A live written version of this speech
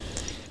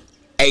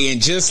Hey,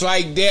 and just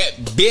like that,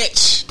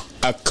 bitch,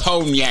 a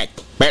cognac,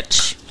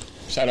 bitch.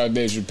 Shout out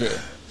Dave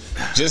Chappelle.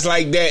 Just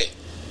like that,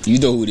 you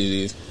know who this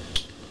is.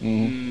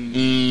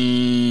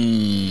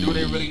 Do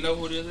they really know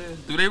who this is?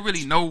 Do they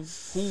really know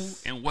who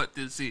and what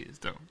this is,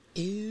 though?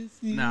 If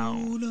you No.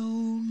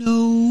 don't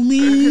know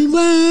me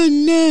by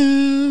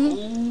now,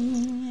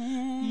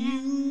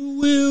 you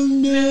will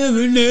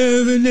never,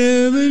 never,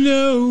 never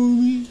know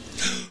me.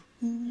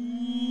 Ooh.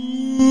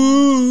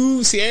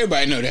 See,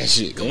 everybody know that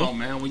shit. Come on,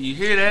 man. When you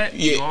hear that,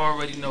 Yeah. you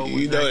already know You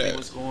know exactly that.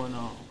 what's going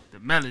on. The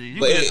melody. You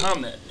But can just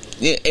hum that.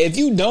 Yeah, if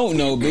you don't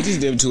know, bitch, it's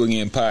them two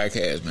again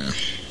podcast, man.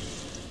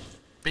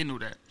 They knew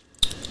that.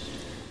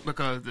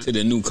 Because To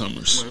the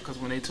newcomers.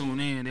 when they tune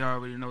in, they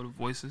already know the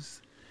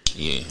voices.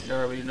 Yeah. They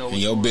already know what's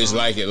And your going bitch on.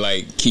 like it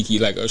like Kiki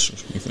like Usher.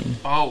 You feel me?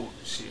 Oh,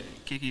 shit.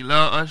 Kiki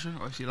love Usher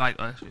or she like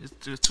Usher? It's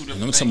just two And different I'm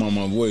things. talking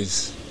about my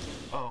voice.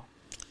 Oh.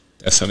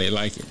 That's how they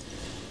like it.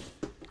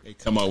 They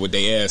come out with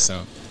their ass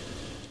out.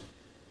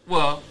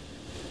 Well,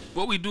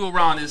 what we do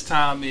around this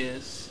time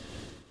is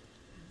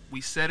we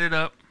set it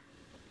up,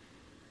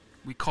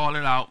 we call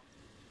it out,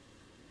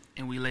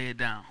 and we lay it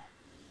down.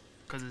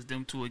 Because it's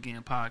them two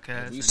again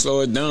podcast. We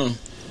slow it down.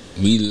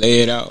 We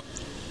lay it out.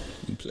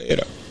 We play it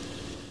out.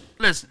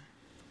 Listen,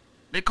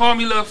 they call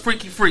me Little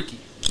Freaky.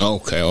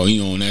 Okay, oh,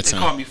 you on that They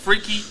time. call me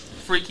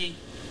Freaky,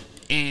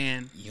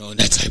 and You on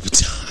that type of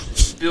time.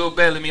 Bill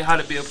Bellamy how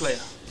to be a player.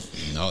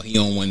 No, he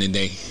on one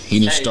today. He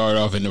didn't Hey. start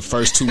off in the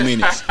first 2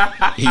 minutes.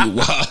 He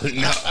wild.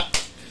 No.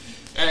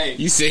 Hey,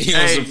 You said he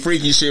on some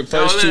freaky shit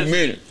first 2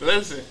 minutes.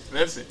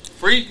 Listen.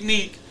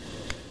 Freaknik.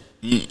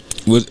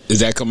 Is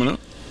that coming up?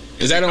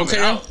 Is that coming okay?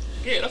 out.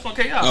 Yeah, that's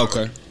okay out.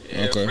 Okay.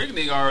 Yeah, Okay.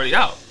 Freaknik already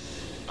out.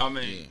 I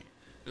mean,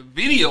 the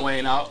video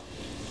ain't out.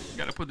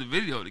 Got to put the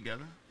video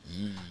together.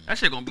 That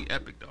shit gonna be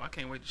epic though. I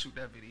can't wait to shoot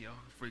that video.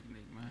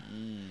 Freaknik,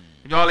 man.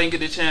 If y'all ain't get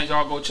the chance,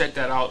 y'all go check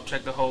that out.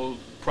 Check the whole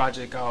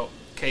project out.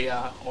 KI,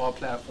 all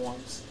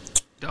platforms.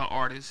 The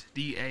artist,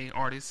 DA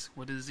artist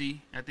with a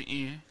Z at the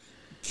end.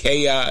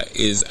 KI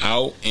is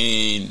out,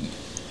 and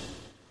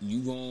you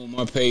go on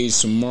my page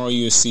tomorrow,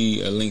 you'll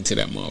see a link to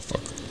that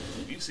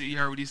motherfucker. You see, you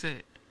heard what he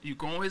said. You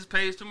go on his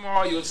page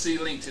tomorrow, you'll see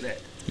a link to that.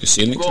 You'll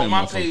see a link Go to that on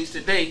my motherfucker. page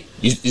today,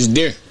 It's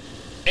there.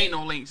 ain't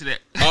no link to that.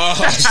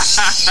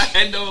 Oh,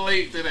 Ain't no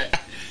link to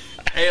that.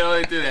 Ain't no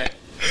link to that.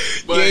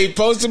 But you ain't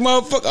posted,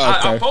 motherfucker?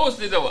 I Okay.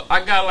 posted though.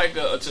 I got like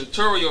a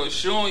tutorial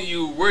showing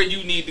you where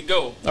you need to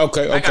go.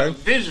 Okay, I got a okay.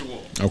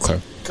 visual. Okay.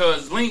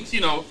 Because links,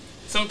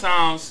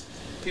 sometimes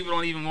people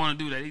don't even want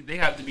to do that. They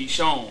have to be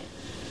shown.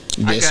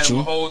 I That's got them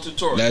a true. whole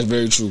tutorial. That's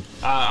very true.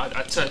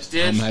 I touched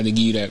this. I'm gonna have to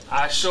give you that.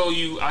 I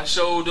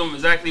showed them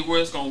exactly where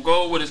it's gonna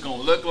go, what it's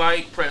gonna look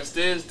like. Press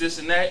this,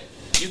 and that.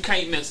 You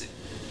can't miss it.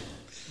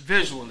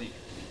 Visually,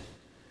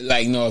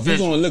 Like, no, if you're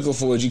going looking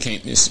for it, you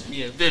can't miss it.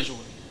 yeah, visually.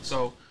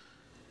 So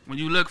when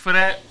you look for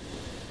that,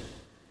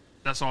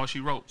 that's all she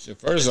wrote. So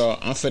first off,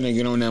 I'm finna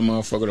get on that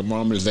motherfucker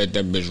tomorrow and just let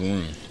that bitch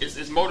run.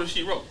 It's murder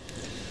she wrote.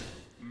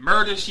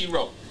 Murder she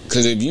wrote.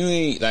 Cause if you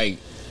ain't like,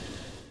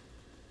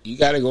 you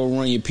gotta go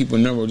run your people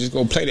number. Just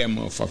go play that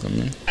motherfucker,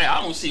 man. Hey,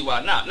 I don't see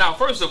why not. Now,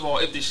 first of all,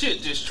 if the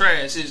shit just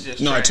trash, it's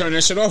just No, trash. turn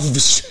that shit off if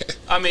it's trash.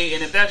 I mean,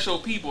 and if that's your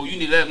people, you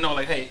need to let them know,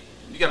 like, hey,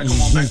 you gotta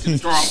come on back to the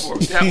drawing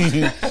board.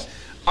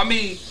 I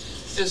mean,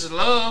 it's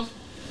love,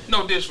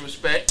 no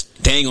disrespect.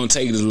 They ain't gonna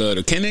take this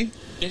love, can they?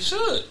 It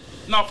should.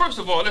 No, first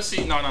of all, let's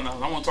see. No. I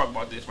want to talk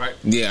about this, right?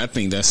 Yeah, I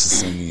think that's the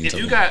same. If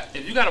you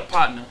got a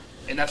partner,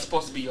 and that's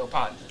supposed to be your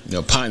partner,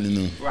 your partner,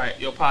 no. right?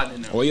 Your partner,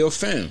 now. Or your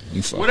fam,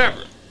 you fuck.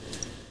 Whatever.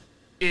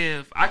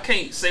 If I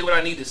can't say what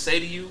I need to say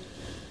to you,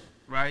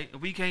 right? If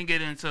we can't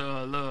get into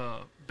a little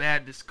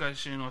bad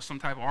discussion or some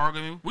type of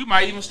argument, we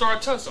might even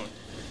start tussling.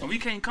 And we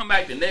can't come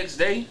back the next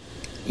day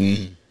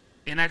and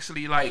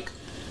actually like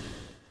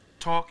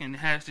talk and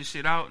hash this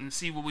shit out and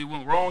see what we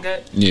went wrong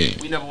at. Yeah.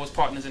 We never was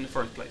partners in the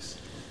first place.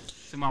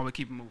 Somehow we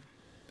keep it moving.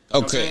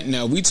 Okay,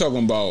 now we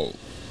talking about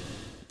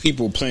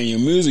people playing your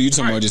music. You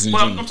talking about just in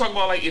Well, general? I'm talking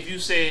about like if you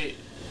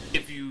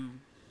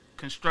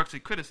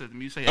constructive criticism,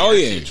 you say, Oh, that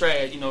yeah. shit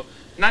trash,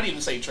 not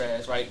even say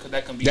trash, right? Because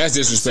that can be That's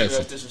disrespectful.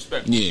 That's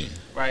disrespectful. Yeah.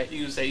 Right?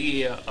 You can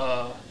say,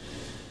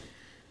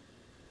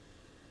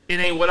 it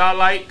ain't what I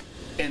like,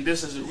 and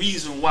this is the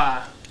reason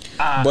why.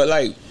 But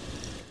like,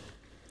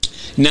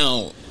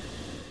 now,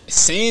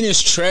 saying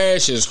it's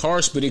trash is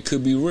harsh, but it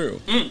could be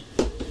real.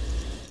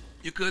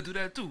 You could do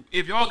that too.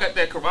 If y'all got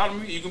that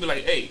camaraderie, you can be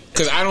like, hey.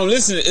 Cause I don't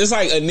listen. It's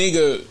like a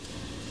nigga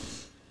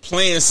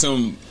playing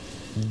some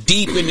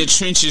deep in the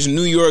trenches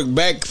New York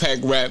backpack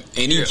rap,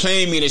 and he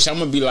playing me this. I'm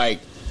gonna be like,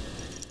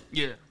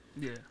 Yeah.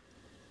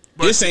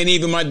 But this ain't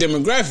even my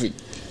demographic.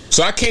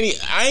 So I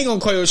ain't gonna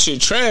call your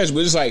shit trash, but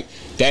it's like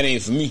that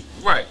ain't for me.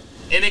 right.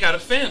 And they got a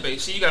fan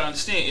base. So you gotta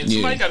understand. If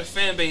somebody got a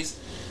fan base,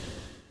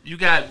 you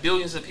got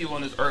billions of people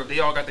on this earth. They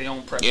all got their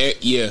own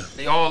preference. Yeah.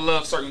 They all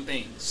love certain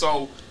things.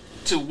 So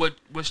to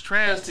what's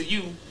trash to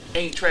you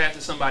ain't trash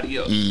to somebody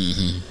else.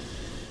 Mm-hmm.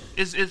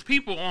 It's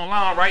people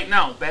online right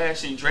now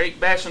bashing Drake,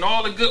 bashing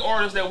all the good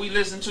artists that we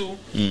listen to,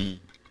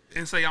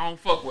 and say I don't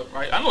fuck with.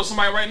 Right? I know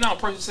somebody right now. A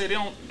person say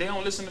they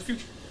don't listen to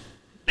Future.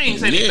 They ain't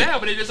say they bad,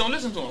 but they just don't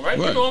listen to him, right?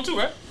 You know him too,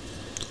 right?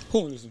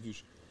 Who don't listen to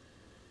Future?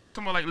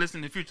 Talking about like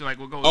listening to Future, like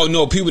what goes. Oh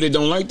no, people that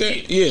don't like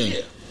that.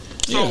 Yeah.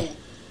 So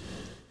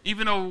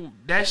even though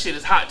that shit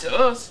is hot to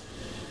us,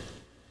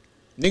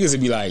 niggas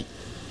would be like,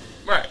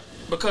 right,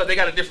 because they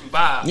got a different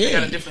vibe. They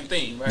got a different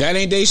thing, right? That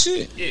ain't they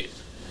shit. Yeah.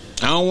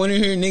 I don't want to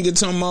hear nigga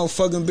talking about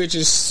fucking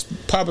bitches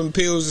popping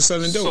pills and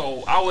selling dope.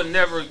 So I would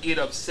never get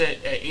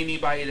upset at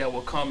anybody that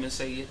will come and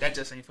say, that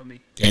just ain't for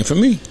me. Ain't for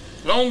me.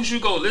 As long as you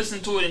go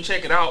listen to it and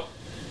check it out,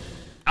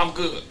 I'm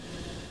good.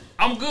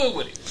 I'm good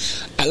with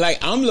it.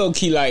 I'm low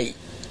key like,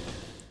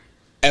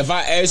 if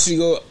I actually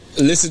go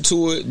listen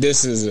to it,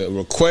 this is a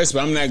request,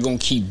 but I'm not gonna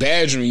keep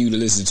badgering you to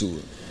listen to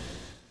it.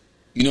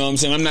 You know what I'm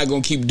saying? I'm not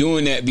gonna keep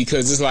doing that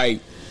because it's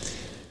like,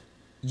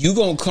 you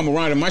gonna come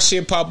around and my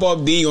shit pop up,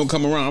 then you gonna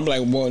come around. I'm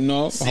like, well,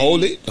 no,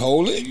 hold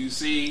it. You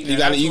see, you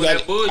got.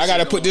 I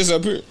gotta put this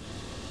up here,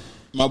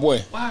 my boy.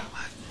 Why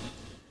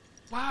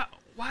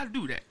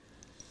do that?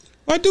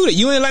 Why do that?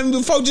 You ain't like me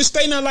before. Just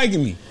stay not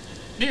liking me.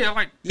 Yeah,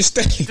 like just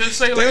stay. Just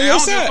say like, I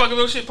don't give a fuck if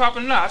those shit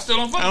popping or not. I still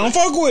don't fuck. I don't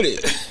fuck with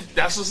it.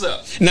 That's what's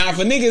up. Now, if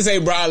a nigga say,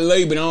 bro, I love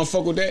you, but I don't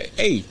fuck with that.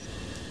 Hey,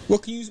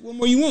 what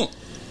more you want?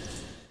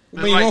 What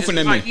more you want from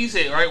that man? Like he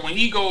said, right? When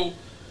he go,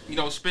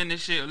 spin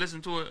this shit or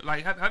listen to it.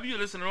 Like, have you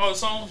listened to all the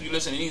songs? You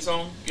listen to any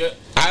song yet?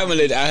 I haven't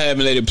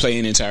let it play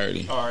in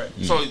entirety. All right.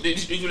 So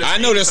did you listen? I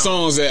know the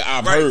songs that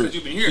I've heard. Because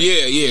you've been hearing.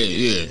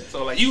 Yeah.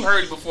 So like you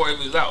heard it before it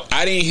was out.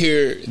 I didn't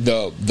hear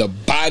the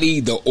body,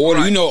 the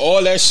order. Right.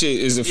 All that shit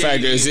is a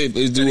factor.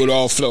 Is do it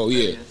all flow.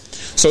 Yeah.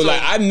 So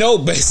like I know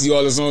basically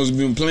all the songs we've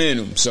been playing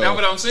them. So that's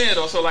what I'm saying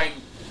though. So like.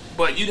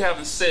 But you have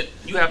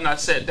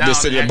not sat down.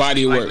 Just to the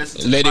body work.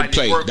 Let it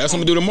play. That's what I'm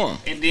gonna do tomorrow.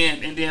 And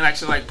then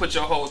actually like put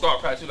your whole thought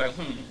process. You're like,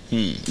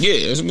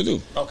 Yeah, that's what I'm gonna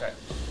do. Okay.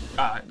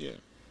 All right.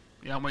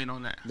 Yeah, I'm waiting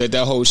on that. Let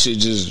that whole shit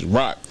just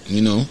rock.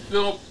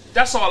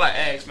 That's all I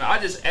ask, man. I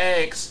just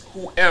ask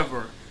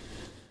whoever,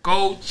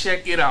 go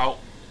check it out.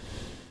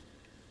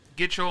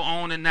 Get your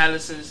own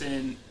analysis,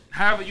 and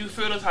however you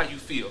feel, that's how you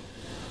feel.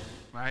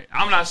 Right?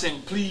 I'm not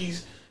saying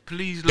please love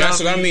me. That's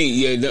what I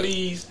mean.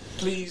 Yeah.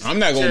 Please. I'm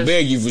not gonna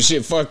beg you for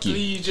shit. Fuck you.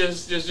 Please,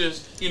 just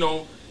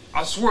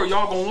I swear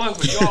y'all gonna love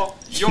it.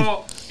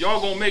 Y'all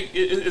gonna make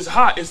it's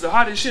hot. It's the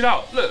hottest shit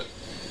out. Look.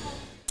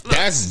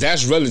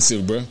 That's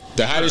relative, bro.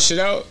 The hottest shit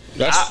out.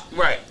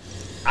 Right.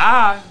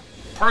 I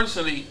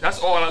personally, that's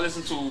all I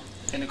listen to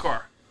in the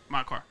car.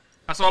 My car.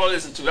 That's all I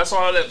listen to. That's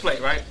all I let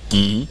play. Right.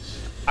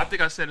 Mm-hmm. I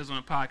think I said this on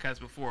a podcast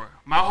before.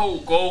 My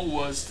whole goal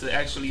was to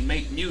actually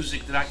make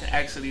music that I can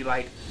actually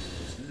like.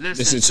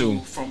 Listen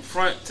to from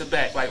front to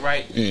back, like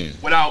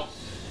without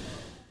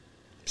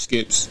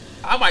skips.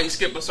 I might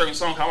skip a certain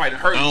song. I might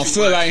hurt. I don't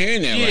feel like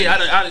hearing that.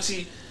 Yeah, I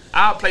see.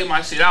 I'll play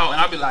my shit out, and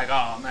I'll be like,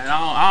 oh man,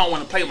 I don't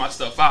want to play my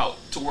stuff out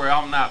to where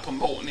I'm not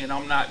promoting it.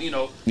 I'm not,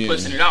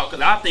 pushing it out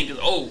because I think it's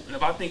old, and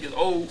if I think it's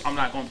old, I'm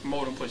not going to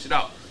promote and push it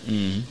out.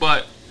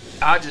 But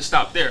I just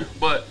stop there.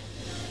 But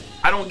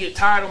I don't get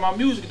tired of my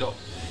music though.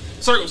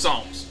 Certain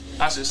songs,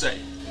 I should say.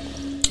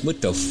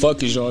 What the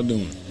fuck is y'all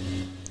doing?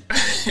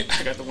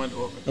 I got the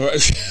window open.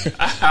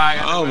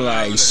 I'm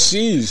like,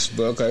 sheesh,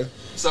 but okay.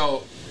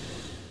 So,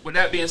 with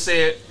that being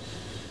said,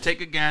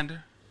 take a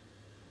gander.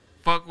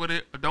 Fuck with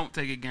it or don't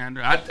take a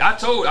gander. I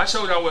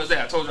showed y'all where it's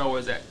at. I told y'all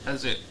where it's at.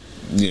 That's it.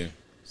 Yeah.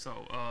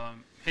 So,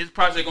 his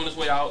project on his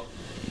way out.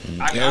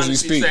 I can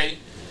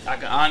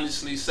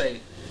honestly say,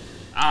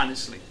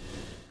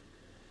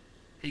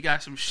 he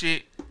got some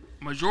shit.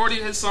 Majority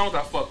of his songs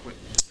I fuck with.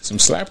 Some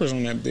slappers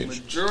on that bitch.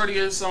 Majority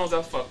of his songs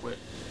I fuck with.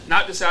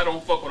 Not to say I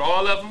don't fuck with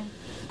all of them,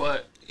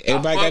 but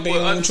everybody I fuck got their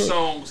with own other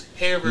songs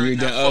heavier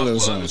than I fuck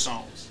with other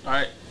songs.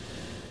 Alright?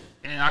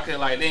 And I can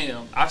like,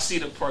 damn, I see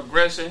the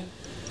progression,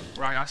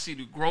 right? I see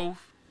the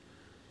growth.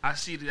 I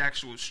see the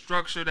actual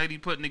structure that he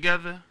putting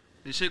together.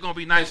 This shit gonna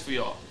be nice for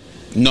y'all.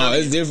 No,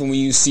 it's different when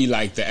you see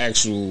like the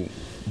actual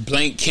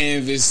blank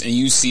canvas and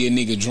you see a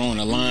nigga drawing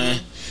a line,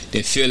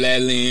 then fill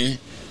that in,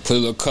 put a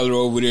little color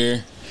over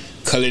there,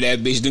 color that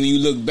bitch. Then when you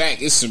look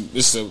back, it's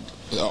a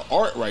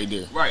art right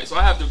there. Right. So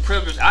I have the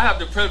privilege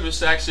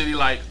to actually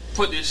like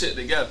put this shit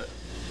together.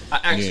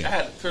 I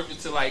had the privilege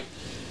to like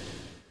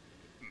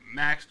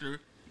master,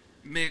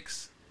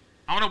 mix.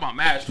 I don't know about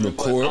mastering,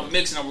 but I'm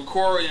mixing, I'm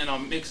recording, and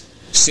I'm mixing.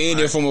 Seeing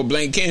it from a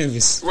blank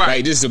canvas, right?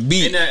 Like this is a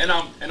beat, and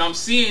I'm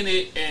seeing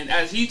it, and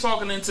as he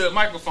talking into the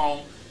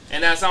microphone,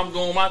 and as I'm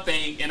doing my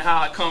thing, and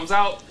how it comes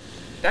out,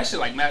 that shit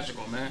like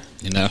magical, man.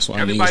 And that's why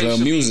everybody love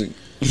music.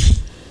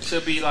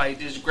 Should be like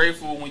just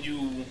grateful when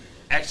you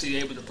actually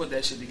able to put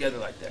that shit together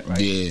like that, right?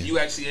 Yeah. You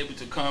actually able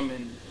to come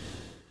and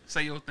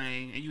say your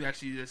thing, and you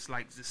actually just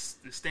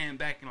stand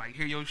back and like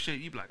hear your shit.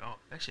 You be like, oh,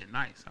 that shit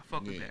nice. I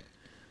fuck with that,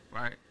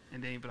 right?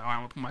 And then you be like, all right,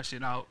 I'm gonna put my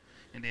shit out.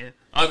 And then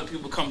other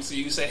people come to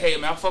you and say, hey,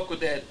 man, I fuck with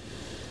that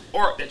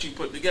art that you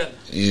put together.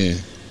 Yeah.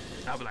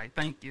 I'll be like,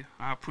 thank you.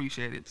 I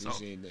appreciate it.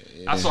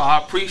 That's why I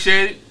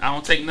appreciate it. I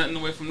don't take nothing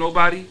away from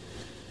nobody.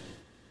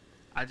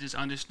 I just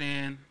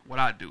understand what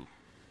I do.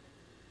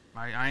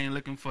 Right? I ain't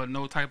looking for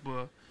no type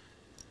of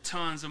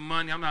tons of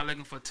money. I'm not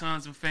looking for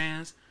tons of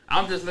fans.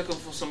 I'm just looking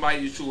for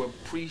somebody to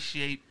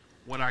appreciate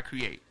what I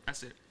create.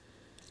 That's it.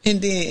 And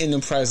then in the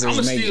process,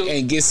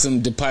 and get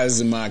some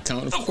deposits in my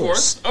account. Of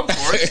course. I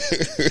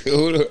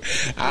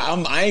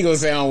ain't gonna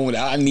say I don't want.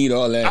 I need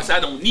all that. I said I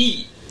don't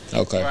need.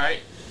 Okay. Right.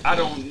 I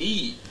don't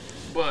need,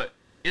 but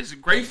it's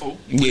grateful.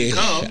 When it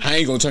comes. I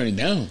ain't gonna turn it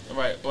down.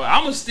 Right. But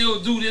I'm gonna still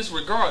do this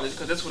regardless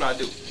because that's what I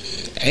do.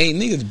 Hey,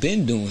 niggas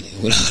been doing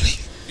it without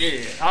it.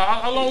 Yeah.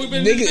 How long we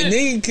been doing this?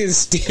 Nigga can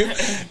still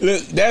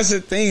look. That's the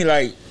thing.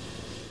 Like,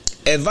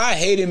 if I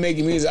hated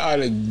making music,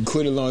 I'd have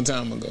quit a long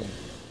time ago.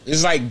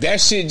 It's like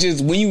that shit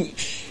just when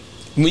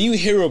you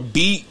hear a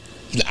beat,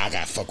 like, I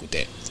gotta fuck with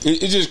that.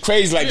 It's just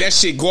crazy. Like that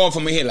shit go off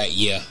in my head. Like,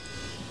 yeah,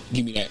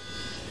 give me that.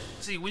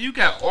 See, when you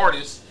got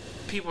artists,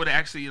 people that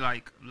actually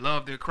like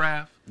love their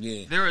craft,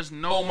 there is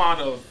no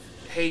amount of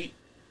hate.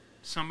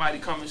 Somebody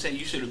come and say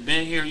you should have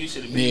been here, you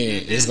should have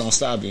been here. It's gonna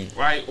stop you,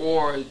 right?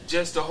 Or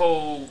just the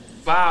whole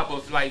vibe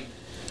of like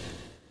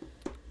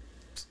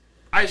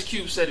Ice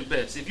Cube said it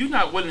best. If you're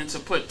not willing to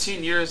put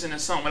 10 years into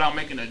something without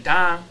making a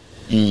dime,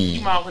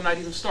 you might as well not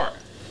even start,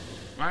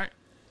 right?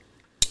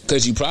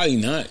 Because you probably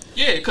not.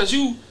 Yeah, because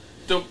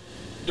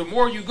the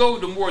more you go,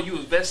 the more you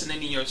investing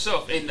in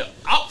yourself. And the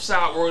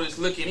outside world is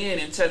looking in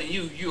and telling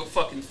you you're a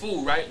fucking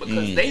fool, right?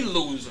 Because they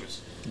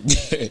losers.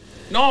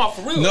 No,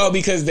 for real. No,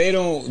 because they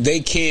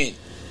can't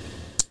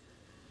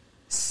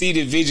see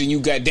the vision you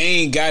got. They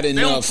ain't got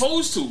enough.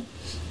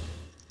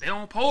 They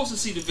don't pose to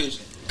see the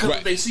vision. Because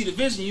if they see the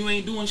vision, you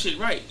ain't doing shit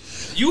right.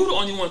 You the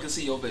only one can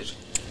see your vision.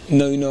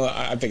 No,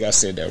 I think I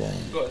said that wrong.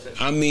 Go ahead.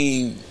 I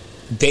mean,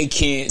 they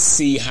can't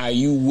see how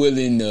you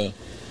willing to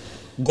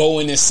go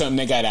into something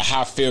that got a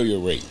high failure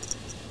rate.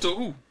 To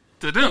who?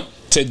 To them.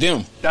 To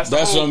them. That's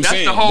what I'm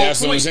saying. That's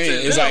what I'm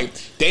saying. It's like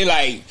they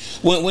like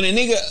when a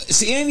nigga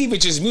see, it ain't even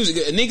just music.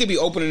 A nigga be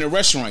opening a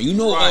restaurant. You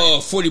know,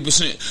 40%,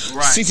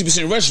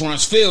 60%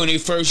 restaurants fail in their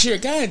first year.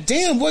 God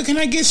damn, boy, can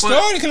I get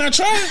started? Can I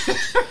try?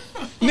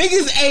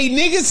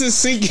 Niggas is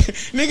sinking.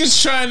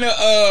 Niggas trying to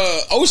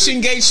Ocean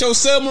Gate your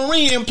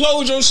submarine,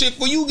 implode your shit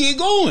before you get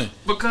going.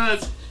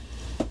 Because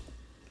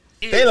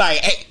they like,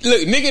 hey,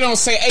 look, nigga don't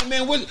say, hey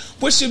man,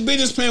 what's your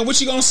business plan?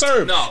 What you gonna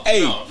serve? No.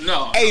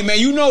 Hey man,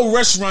 you know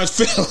restaurants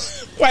fail.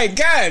 Like,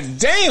 god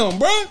damn,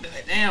 bro.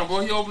 Damn,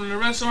 boy, you opening a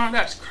restaurant?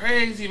 That's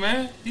crazy,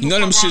 man.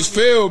 None of them shits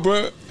fail,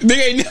 bro.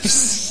 Nigga ain't never.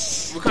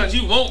 Because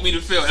you want me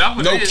to fail. That's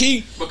what no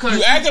key. Because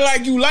you acting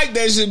like you like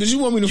that shit, but you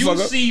want me to fuck up.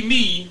 You see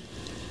me,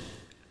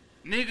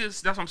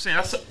 niggas. That's what I'm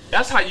saying.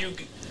 That's how you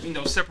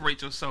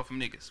separate yourself from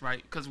niggas,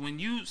 right? Because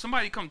when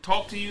somebody come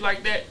talk to you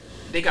like that,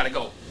 they gotta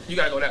go. You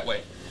gotta go that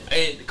way.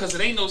 Because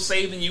it ain't no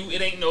saving you.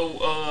 It ain't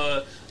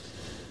no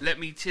let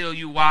me tell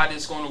you why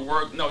this going to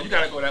work. No, you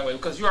got to go that way.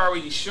 Because you're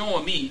already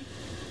showing me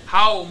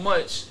how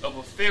much of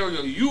a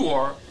failure you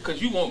are.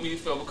 Because you want me to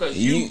fail. Because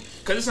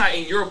it's not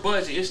in your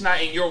budget. It's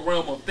not in your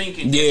realm of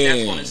thinking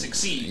that's going to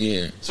succeed.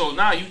 Yeah. So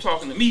now you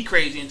talking to me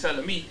crazy and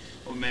telling me,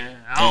 oh man,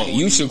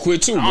 you should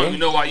quit too, bro. I don't even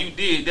know why you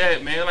did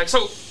that, man. Like,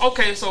 so,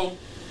 okay, so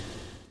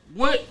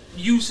what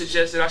you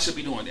suggested I should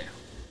be doing there?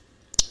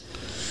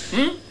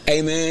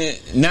 Hey man,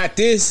 not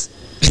this.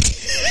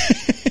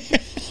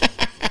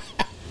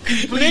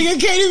 Nigga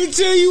can't even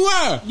tell you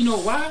why. You know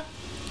why?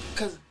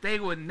 Because they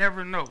would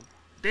never know.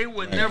 They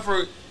would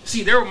never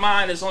see. Their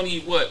mind is only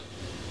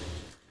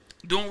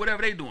doing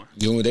whatever they doing.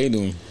 Doing what they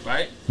doing,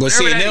 right? But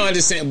see, now at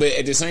the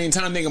same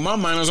time, nigga, my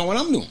mind is on what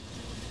I'm doing.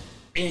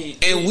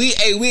 And we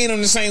ain't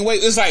on the same way.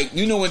 It's like,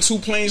 you know when two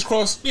planes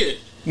cross? Yeah.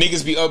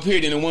 Niggas be up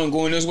here, then the one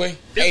going this way.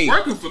 It's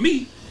working for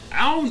me.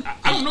 I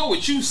don't know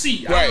what you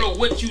see. I don't know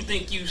what you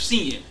think you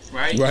seeing,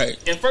 right?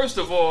 Right. And first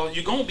of all,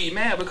 you're gonna be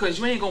mad because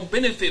you ain't gonna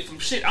benefit from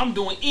shit I'm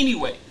doing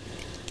anyway.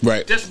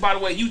 Right. Just by the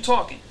way you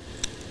talking.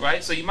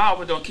 Right? So you might as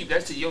well don't keep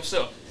that to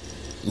yourself.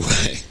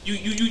 Right.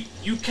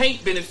 You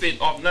can't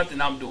benefit off nothing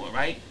I'm doing,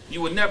 right?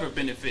 You would never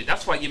benefit.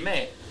 That's why you're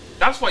mad.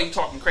 That's why you're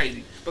talking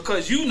crazy.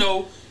 Because you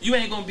know you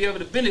ain't gonna be able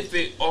to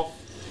benefit off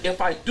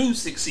if I do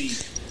succeed.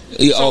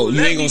 You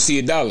ain't gonna see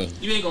a dollar.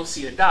 You ain't gonna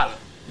see a dollar.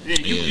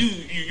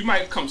 You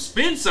might come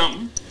spend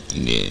something.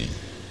 Yeah.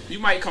 You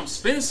might come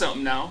spend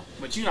something now,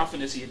 but you're not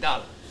finna see a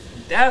dollar.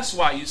 That's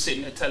why you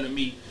sitting there telling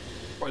me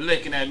or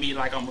looking at me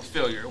like I'm a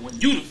failure when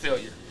you the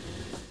failure.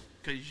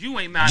 Cause you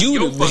ain't minding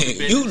your fucking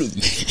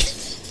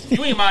business.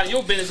 You ain't minding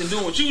your business and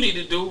doing what you need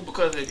to do,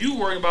 because if you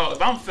worry about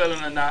if I'm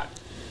failing or not,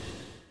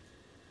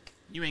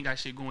 you ain't got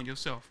shit going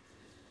yourself.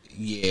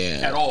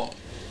 Yeah. At all.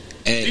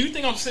 And do you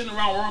think I'm sitting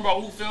around worrying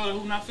about who failed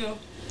and who not failed?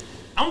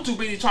 I'm too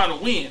busy trying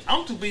to win.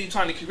 I'm too busy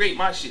trying to create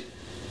my shit.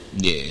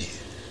 Yeah.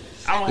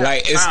 I don't have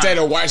like time. Instead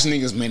of watching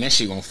niggas, man, that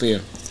shit gonna fail.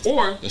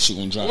 Or that shit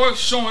gonna drop. Or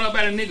showing up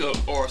at a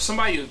nigga or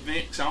somebody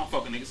event, cause I don't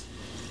fucking niggas.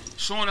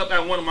 Showing up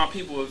at one of my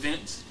people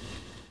events.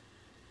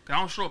 Cause I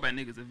don't show up at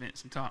niggas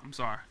events. I'm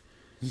sorry.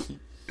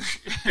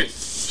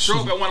 Show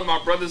up at one of my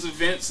brother's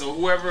events or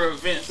whoever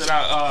events that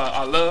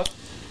I love.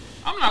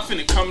 I'm not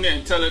finna come there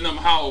and telling them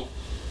how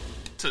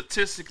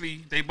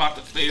statistically they about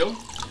to fail.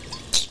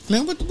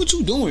 Man, what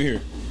you doing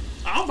here?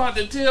 I'm about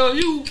to tell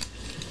you.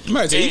 I'm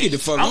about to tell you get the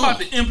fuck I'm on.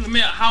 about to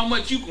implement how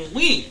much you can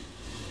win.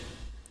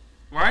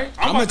 right?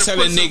 I'm gonna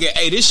tell a nigga,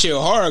 hey, this shit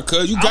hard,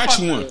 cuz you got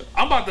you one.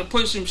 I'm about to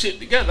put some shit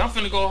together. I'm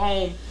finna go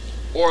home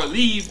or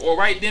leave or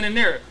right then and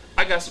there.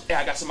 I got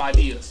some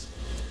ideas.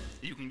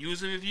 You can use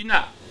them if you're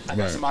not. I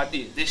got some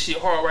ideas. This shit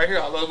hard right here.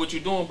 I love what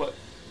you're doing, but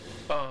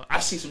I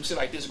see some shit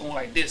like this going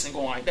like this and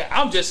going like that.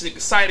 I'm just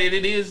excited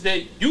it is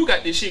that you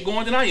got this shit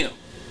going than I am.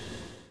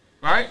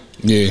 Right?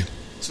 Yeah.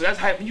 So that's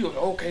hyping you up.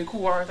 Okay,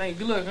 cool. All right, thank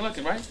you. Good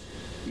looking, right?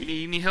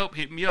 You need help,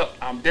 hit me up.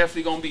 I'm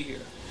definitely going to be here.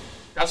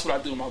 That's what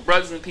I do. My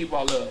brothers and people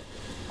I love.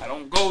 I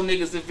don't go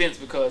niggas events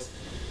because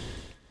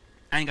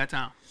I ain't got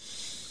time.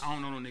 I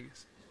don't know no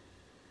niggas.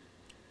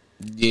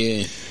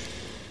 Yeah.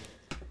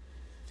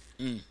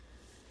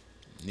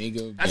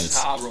 Nigga. That's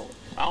just how I roll.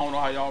 I don't know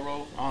how y'all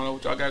roll. I don't know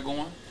what y'all got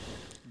going.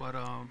 But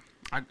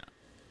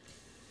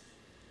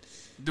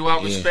do I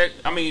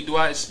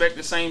expect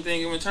the same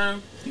thing in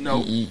return?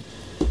 No.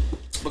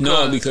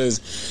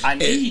 Because I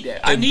need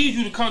that. I need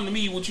you to come to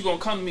me. What you gonna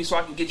come to me so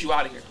I can get you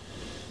out of here?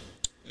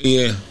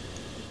 Yeah.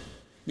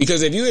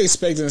 Because if you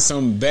expecting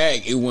something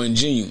back, it wasn't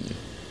genuine.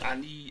 I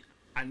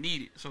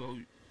need it. So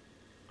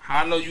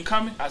how I know you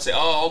coming? I say,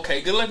 oh,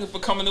 okay. Good luck for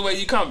coming the way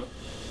you coming.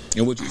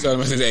 And what you talking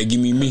about that?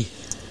 Give me me.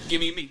 Give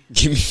me me.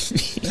 Give me.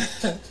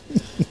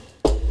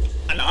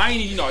 I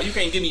ain't. You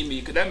can't give me me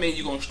because that means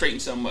you gonna straighten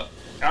something up.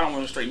 I don't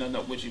want to straighten nothing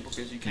up with you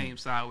because you came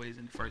sideways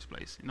in the first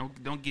place.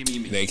 Don't give me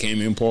me. They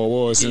came in Paul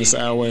Wars and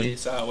sideways. Yeah,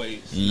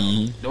 sideways.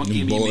 Mm-hmm. Don't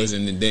give me me. Boys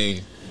in the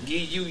day.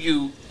 Give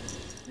you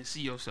and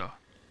see yourself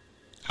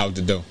out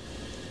the door.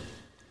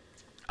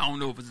 I don't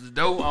know if it's a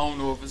door. I don't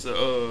know if it's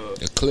a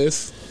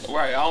cliff.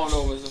 Right. I don't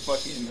know if it's a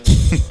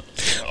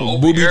fucking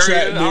booby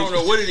trap. I don't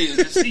know what it is.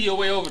 Just see your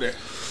way over there.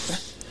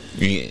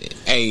 Yeah.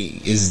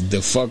 Hey, is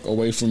the fuck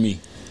away from me?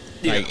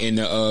 Yeah. Like in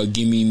the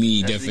give me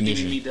me That's definition.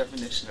 The give me me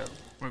definition.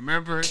 Though.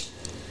 Remember,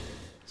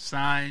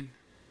 signed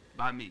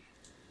by me.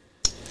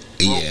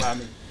 Yeah. By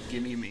me.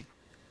 Give me me.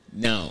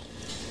 Now,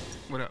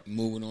 what up?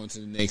 Moving on to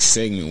the next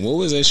segment. What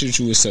was that shit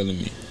you was telling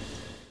me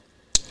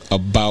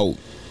about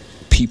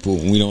people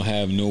we don't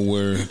have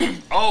nowhere?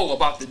 Oh,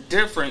 about the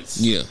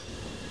difference. Yeah.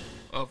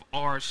 Of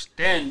our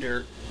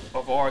standard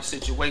of our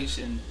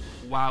situation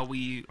while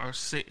we are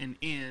sitting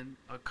in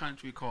a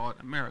country called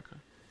America.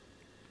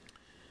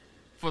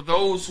 For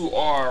those who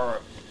are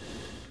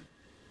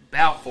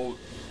baffled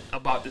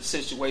about the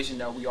situation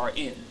that we are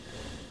in,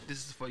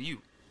 this is for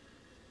you,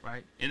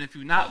 right? And if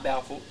you're not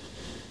baffled,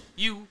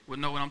 you would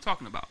know what I'm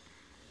talking about.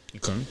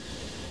 Okay.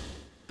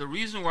 The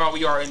reason why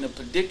we are in the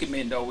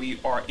predicament that we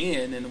are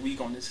in and we're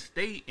going to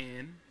stay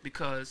in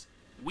because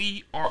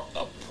we are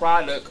a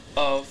product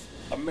of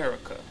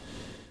America.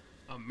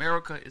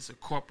 America is a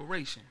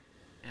corporation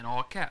in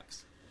all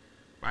caps,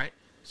 right?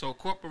 So a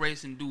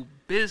corporation do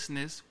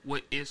business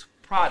with its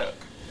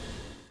product.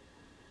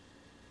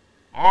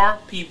 Our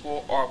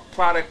people are a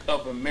product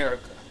of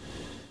America.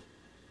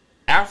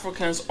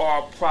 Africans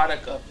are a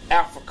product of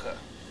Africa.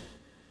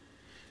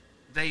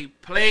 They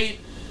played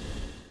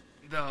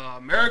the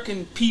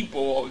American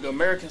people, or the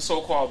American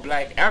so-called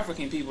black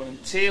African people,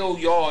 and tell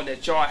y'all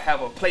that y'all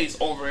have a place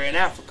over in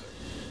Africa.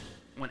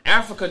 When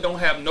Africa don't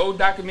have no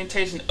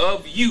documentation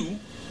of you,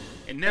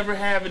 and never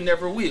have and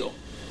never will,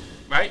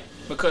 right?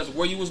 Because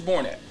where you was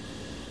born at.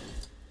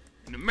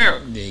 In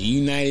America. The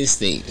United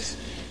States.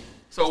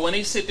 So when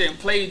they sit there and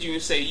played you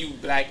and say you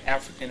black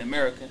African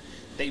American,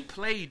 they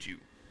played you.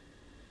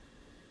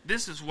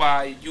 This is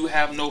why you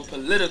have no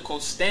political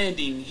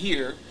standing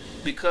here,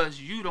 because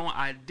you don't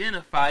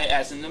identify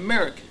as an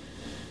American.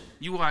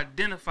 You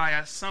identify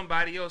as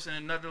somebody else in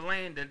another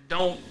land that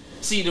don't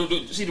see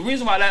the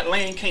reason why that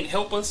land can't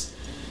help us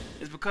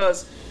is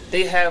because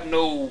they have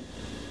no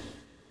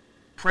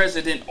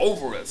president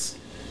over us.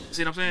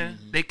 See what I'm saying?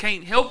 Mm-hmm. They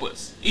can't help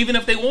us, even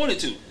if they wanted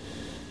to,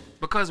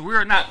 because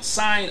we're not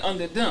signed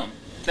under them.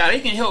 Now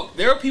they can help.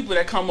 There are people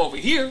that come over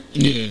here,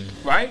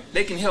 right?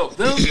 They can help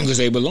them because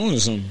they belong to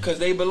something. Because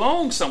they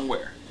belong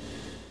somewhere.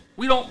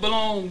 We don't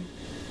belong.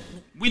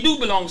 We do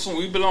belong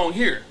somewhere. We belong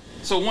here.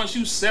 So once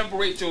you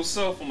separate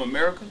yourself from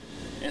America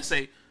and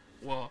say,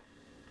 "Well,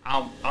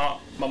 my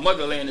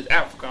motherland is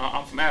Africa.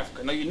 I'm from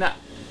Africa." No, you're not.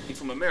 You're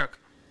from America.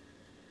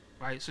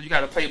 Right, so you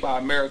got to play by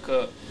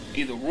America,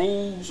 either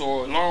rules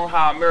or learn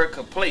how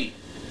America play.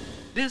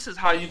 This is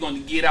how you're going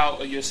to get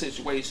out of your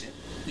situation.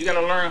 You got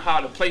to learn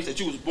how the place that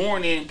you was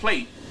born in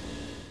play.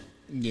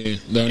 Yeah,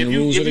 learn the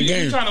rules of the game.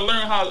 If you're trying to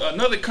learn how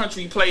another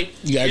country play,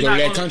 you got to go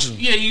to that country.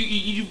 Yeah,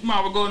 you might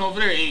as well go over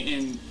there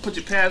and put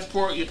your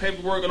passport, your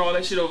paperwork, and all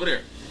that shit over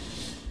there.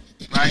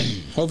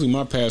 Right? Hopefully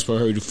my passport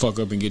hurry the fuck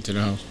up and get to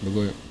the house. But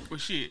go ahead. Well,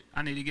 shit,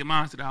 I need to get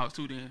mine to the house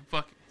too. Then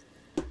fuck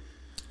it.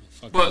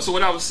 But so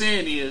what I was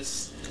saying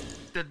is,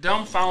 the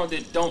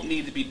dumbfounded don't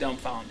need to be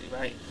dumbfounded,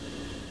 right?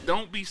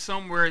 Don't be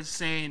somewhere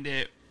saying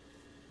that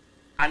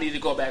I need to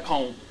go back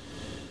home.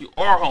 You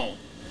are home.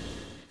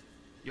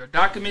 Your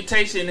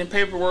documentation and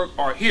paperwork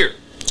are here.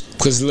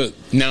 Because look,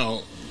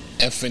 now,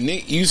 if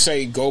you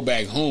say go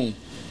back home,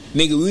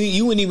 nigga,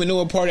 you wouldn't even know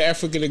what part of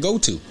Africa to go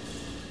to.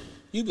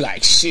 You'd be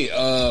like, shit,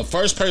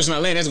 first person I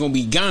land, that's going to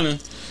be Ghana.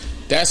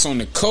 That's on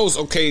the coast.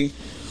 Okay.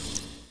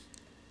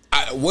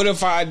 What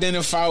if I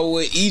identify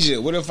with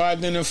Egypt? What if I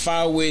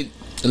identify with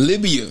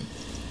Libya,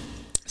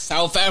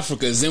 South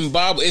Africa,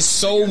 Zimbabwe? It's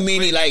so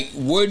many. Like,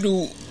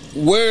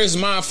 where is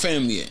my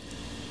family at?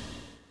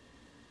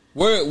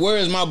 Where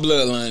is my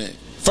bloodline at?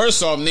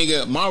 First off,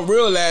 nigga, my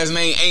real last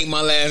name ain't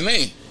my last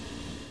name.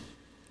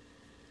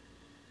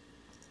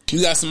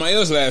 You got somebody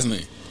else's last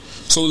name.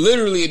 So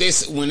literally,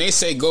 when they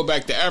say go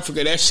back to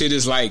Africa, that shit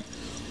is like,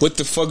 what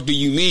the fuck do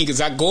you mean? Because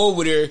I go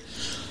over there.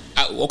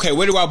 Okay,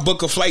 where do I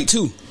book a flight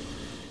to?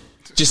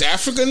 Just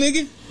Africa,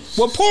 nigga?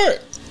 What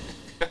part?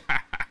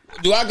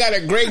 Do I got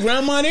a great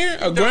grandma there?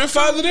 A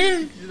grandfather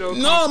there?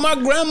 No, my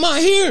grandma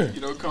here.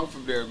 You don't come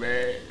from there,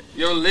 man.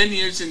 Your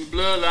lineage and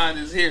bloodline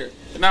is here.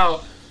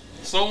 Now,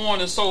 so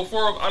on and so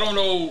forth. I don't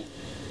know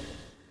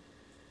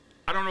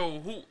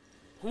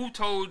who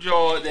told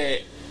y'all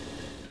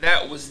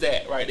that was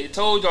that, right? They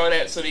told y'all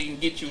that so they can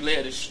get you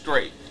led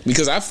straight.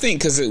 Because I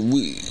think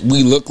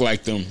we look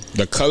like them,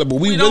 the color, but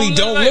we really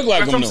don't look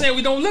like them. That's what I'm saying.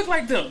 We don't look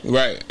like them.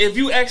 Right. If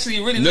you actually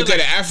really look at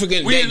the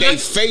African, their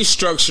face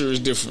structure is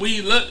different.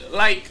 We look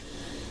like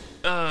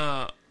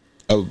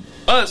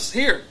us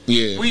here.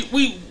 Yeah. We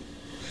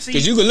see,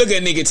 because you can look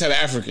at a nigga and tell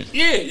African.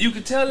 Yeah, you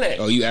can tell that.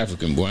 Oh, you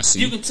African, boy. I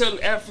see. You can tell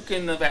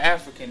African of an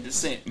African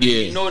descent. Yeah.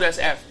 You know that's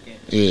African.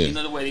 Yeah. You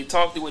know the way they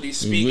talk, the way they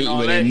speak, and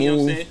all that. You know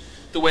what I'm saying?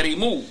 The way they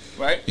move,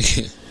 right?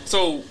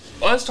 So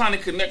us trying to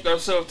connect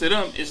ourselves to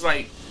them is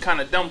like kind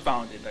of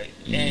dumbfounded, like,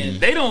 and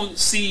they don't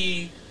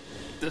see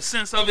the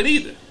sense of it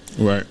either.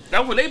 Right.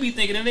 That's what they be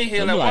thinking in their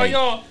head. Like, why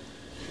y'all?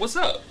 What's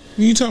up? What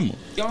you talking about?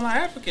 Y'all not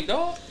African,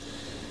 dog.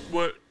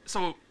 What?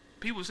 So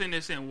people sitting there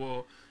saying,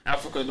 "Well,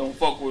 Africa don't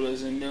fuck with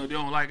us and they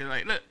don't like it."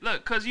 Like,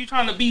 look, cause you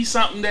trying to be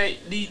something that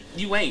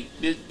you ain't.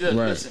 Right.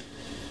 Listen,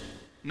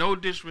 no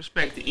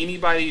disrespect to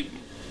anybody,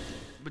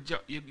 but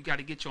you got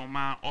to get your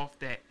mind off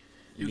that.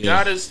 You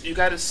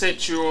gotta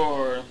set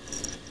your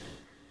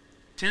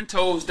 10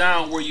 toes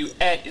down where you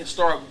at and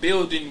start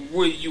building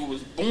where you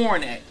was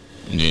born at.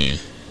 Yeah.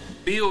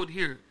 Build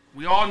here.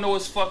 We all know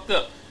it's fucked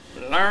up.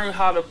 Learn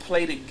how to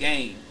play the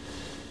game.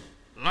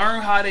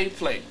 Learn how they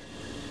play.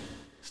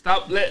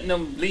 Stop letting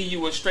them lead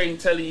you astray and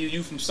telling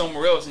you from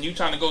somewhere else and you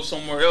trying to go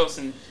somewhere else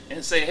and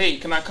say, hey,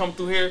 can I come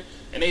through here?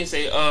 And they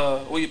say,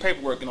 where your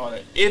paperwork and all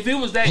that. If it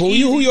was that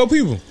easy, who your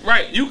people?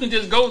 Right, you can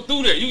just go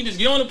through there. You can just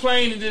get on the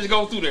plane and just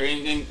go through there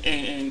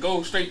and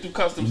go straight through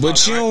customs.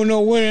 But you don't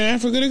know where in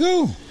Africa to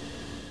go.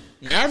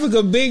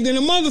 Africa big than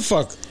a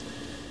motherfucker.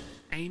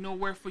 Ain't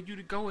nowhere for you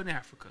to go in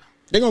Africa.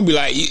 They're gonna be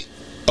like,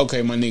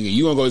 okay, my nigga,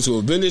 you gonna go to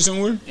a village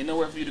somewhere? Ain't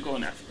nowhere for you to go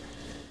in Africa.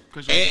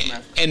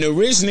 And the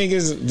rich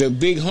niggas, the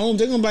big homes,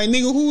 they're gonna be like,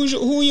 nigga,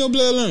 who in your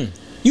bloodline?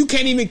 You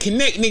can't even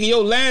connect, nigga,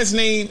 your last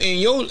name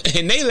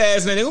and they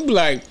last name. They're gonna be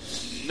like,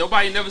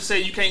 nobody never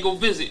said you can't go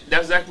visit.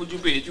 That's exactly what you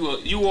be.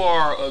 You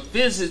are a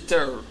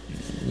visitor.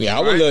 Yeah,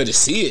 I would love to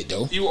see it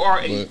though. You are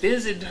a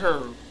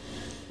visitor.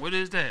 What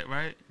is that,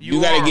 right?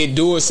 You gotta get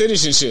dual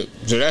citizenship.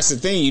 So that's the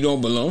thing. You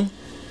don't belong.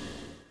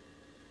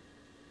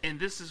 And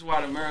this is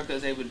why America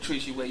is able to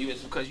treat you where you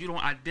is, because you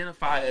don't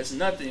identify as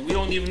nothing. We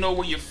don't even know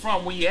where you're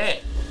from, where you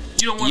at.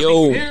 You don't want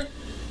to be here?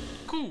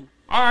 Cool.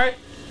 All right.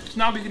 So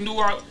now we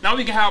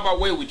can have our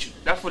way with you.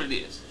 That's what it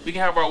is. We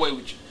can have our way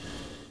with you.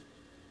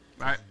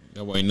 Right?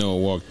 That way Noah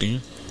walked in.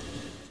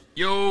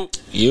 Yo.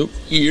 Yep.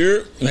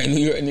 Like New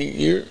York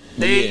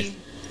nigga.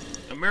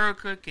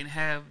 America can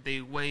have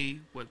their way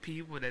with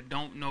people that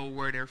don't know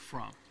where they're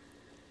from.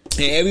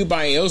 And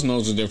everybody else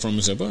knows where they're from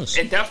except us.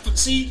 And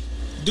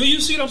do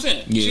you see what I'm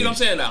saying? Yeah. See what I'm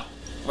saying now?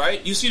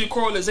 Right? You see the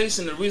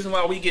correlation, the reason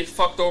why we get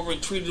fucked over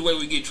and treated the way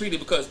we get treated,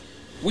 because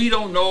we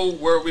don't know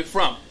where we're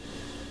from.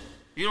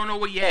 You don't know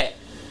where you at.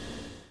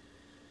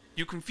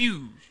 You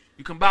confused.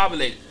 You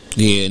combobulated.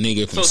 Yeah,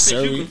 nigga. So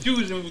since you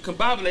confused and you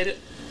combobulated,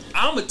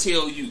 I'ma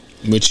tell you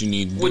what you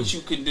need to do. What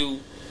you can do,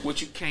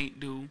 what you can't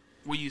do,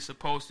 where you're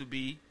supposed to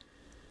be.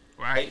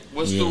 Right?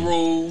 What's the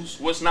rules?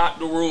 What's not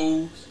the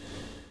rules?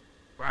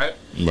 Right?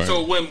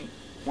 So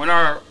when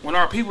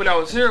our people that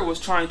was here was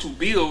trying to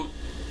build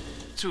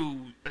to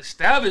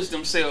establish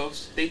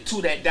themselves, they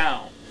threw that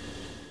down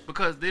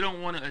because they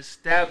don't want an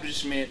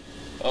establishment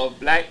of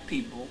black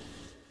people,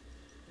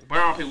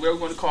 brown people, whatever we're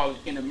going to call it,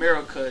 in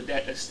America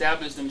that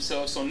establish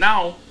themselves. So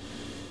now,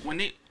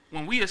 when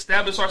we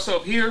establish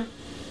ourselves here,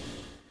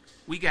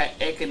 we got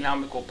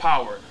economical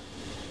power,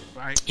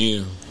 right?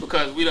 Yeah.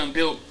 Because we done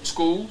built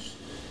schools,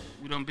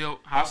 we done built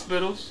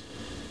hospitals,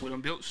 we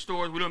done built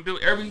stores, we done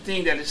built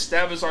everything that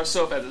established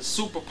ourselves as a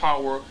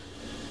superpower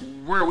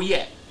where we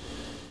at,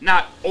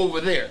 not over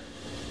there.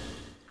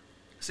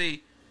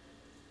 See,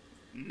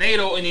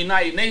 NATO and the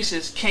United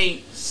Nations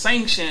can't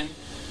sanction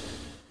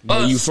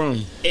where you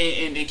from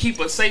and keep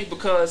us safe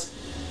because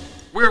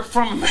we're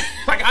from America.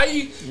 Like, how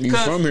you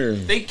from here?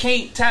 They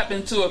can't tap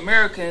into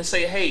America and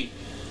say, hey,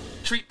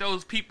 treat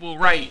those people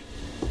right.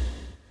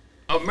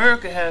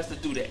 America has to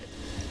do that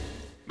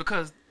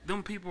because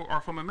them people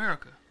are from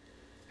America.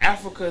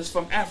 Africa is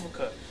from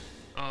Africa.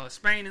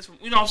 Spain is from,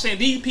 you know what I'm saying?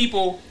 These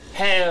people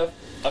have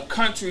a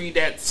country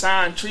that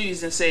signed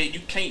treaties and said you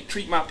can't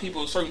treat my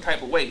people a certain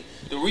type of way.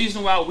 The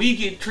reason why we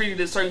get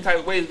treated a certain type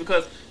of way is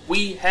because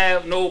we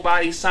have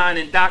nobody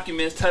signing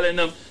documents telling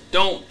them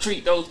don't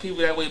treat those people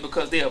that way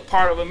because they're a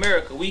part of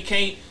America. We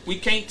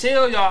can't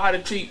tell y'all how to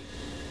treat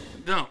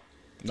them.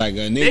 Like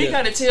a nigga, they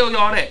gotta tell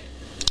y'all that.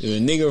 A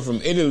nigga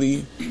from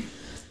Italy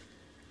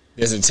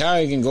that's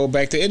Italian can go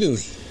back to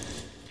Italy.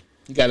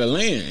 You got to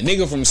land. A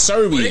nigga from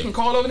Serbia. Well, they can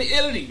call over to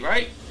Italy,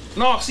 right?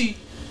 No, see,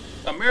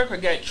 America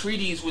got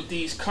treaties with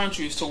these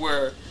countries to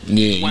where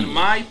when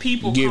my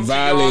people come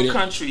to your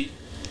country,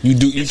 you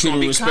it's going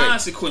to be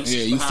consequences.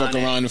 Yeah, you fuck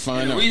around and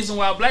find out. The reason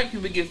why black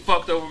people get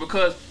fucked over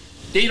because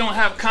they don't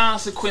have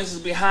consequences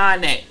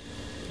behind that.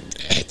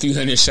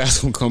 300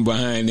 shots gonna come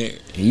behind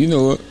that. You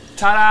know it.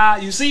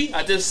 Ta-da! You see?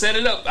 I just set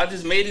it up. I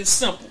just made it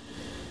simple.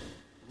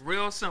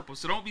 Real simple.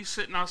 So don't be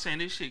sitting out saying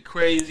this shit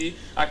crazy.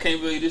 I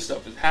can't believe this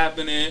stuff is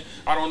happening.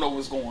 I don't know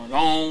what's going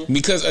on.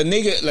 Because a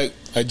nigga, like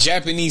a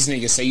Japanese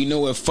nigga say, you know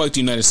what, fuck the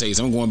United States.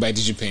 I'm going back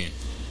to Japan.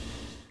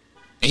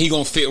 And he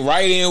gonna fit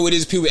right in with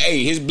his people.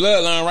 Hey, his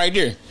bloodline right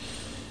there.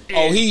 And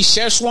oh, he's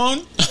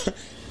Szechuan?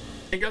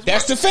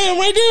 That's the fam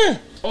right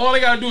there. All they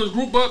gotta do is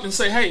group up and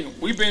say, hey,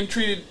 we've been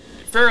treated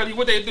fairly.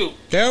 What they do?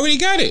 They already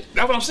got it.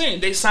 That's what I'm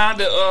saying. They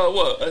signed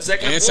a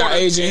executive order.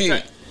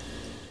 Anti-Asian.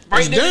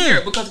 Right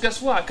there, because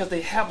guess what? Because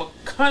they have a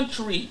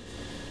country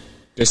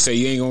that say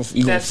you gonna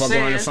fuck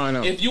around and find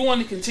out. If you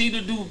want to continue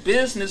to do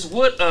business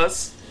with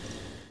us,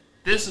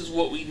 this is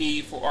what we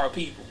need for our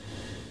people,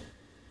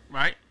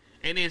 right?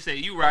 And then say,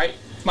 you right,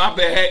 my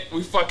bad,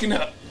 we fucking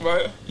up,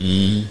 right?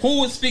 Mm-hmm.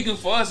 Who is speaking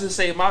for us and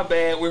say, my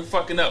bad, we're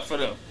fucking up for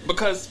them?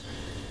 Because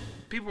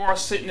people are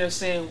sitting there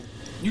saying,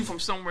 you from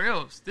somewhere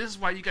else. This is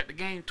why you got the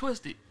game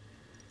twisted.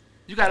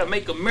 You got to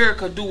make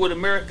America do what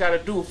America got to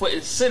do for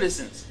its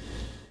citizens.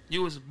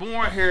 You was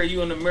born here,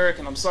 you an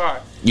American, I'm sorry.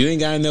 You ain't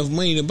got enough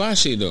money to buy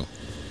shit, though.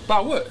 Buy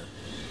what?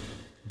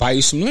 Buy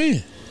you some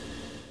land.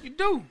 You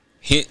do.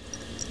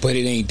 But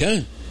it ain't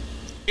done.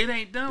 It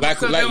ain't done.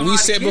 Like we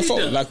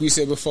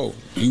said before.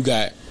 You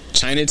got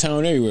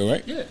Chinatown everywhere,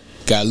 right? Yeah.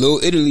 Got Little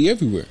Italy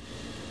everywhere.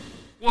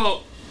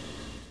 Well,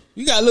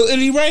 you got Little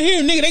Italy right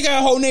here, nigga. They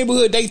got a whole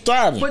neighborhood, they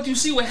thriving. But you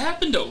see what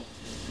happened, though?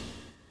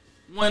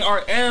 When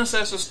our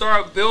ancestors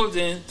started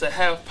building to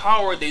have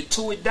power, they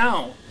tore it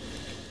down.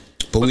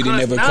 But we didn't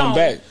ever come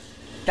back.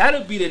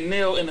 That'll be the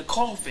nail in the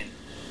coffin.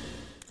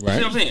 Right. You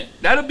see what I'm saying?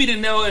 That'll be the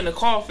nail in the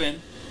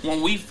coffin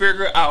when we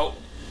figure out,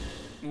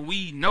 when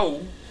we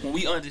know, when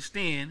we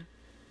understand.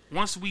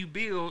 Once we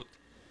build,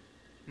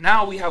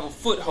 now we have a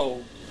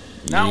foothold.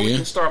 Now we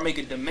can start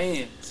making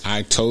demands.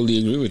 I totally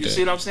agree with that. You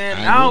see what I'm saying?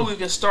 Now we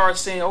can start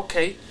saying,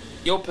 okay,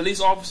 your police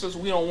officers,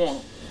 we don't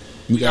want them.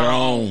 We got our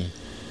own.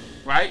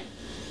 Right?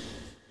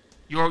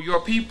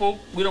 Your people,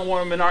 we don't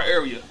want them in our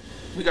area.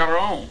 We got our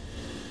own.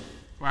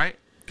 Right?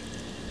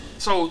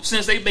 So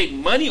since they make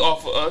money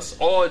off of us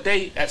all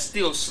day as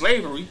still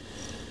slavery,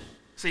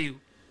 see,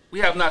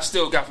 we have not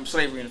still got from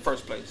slavery in the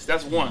first place.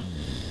 That's one.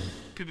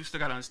 People still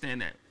got to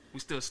understand that. We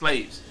still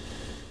slaves.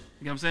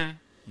 You know what I'm saying?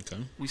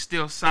 Okay. We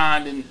still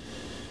signed and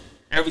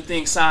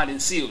everything signed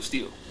and sealed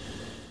still.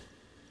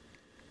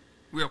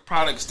 We're a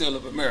product still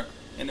of America.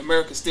 And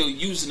America's still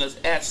using us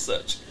as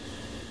such.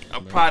 A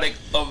product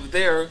of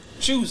their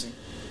choosing.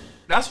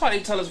 That's why they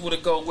tell us where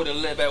to go, where to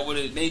live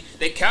at,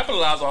 they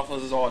capitalize off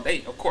of us all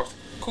day, of course.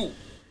 Cool.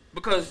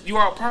 Because you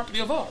are a property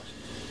of ours.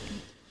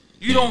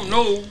 You don't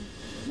know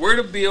where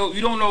to build.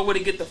 You don't know where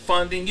to get the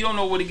funding. You don't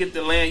know where to get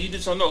the land. You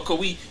just don't know. Because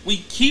we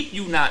keep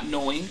you not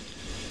knowing.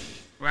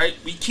 Right?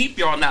 We keep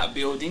y'all not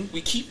building.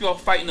 We keep y'all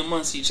fighting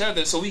amongst each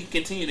other so we can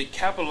continue to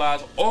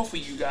capitalize off of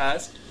you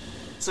guys.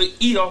 So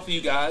eat off of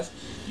you guys.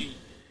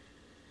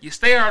 You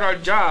stay at our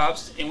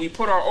jobs and we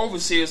put our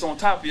overseers on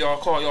top of y'all,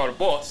 call y'all the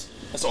boss.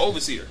 That's an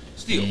overseer.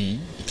 Still.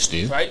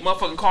 Still. Right?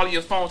 Motherfucking calling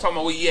your phone talking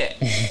about where you at.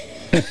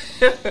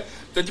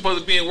 That you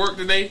supposed to be in work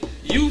today.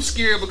 You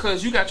scared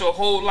because you got your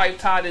whole life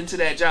tied into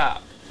that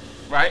job.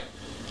 Right?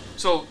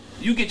 So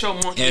you get your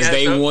monkey as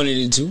they wanted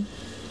it to.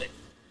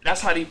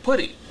 That's how they put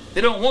it.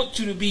 They don't want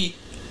you to be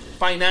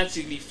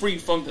financially free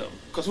from them.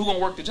 Because who gonna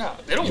work the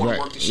job? They don't want to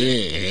work the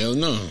shit. Yeah, hell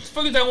no.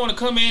 Fuckers that want to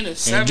come in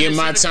and get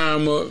my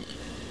time up.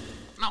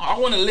 No, I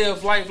want to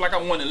live life like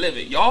I want to live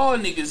it. Y'all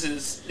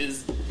niggas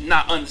is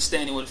not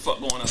understanding what the fuck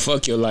going on.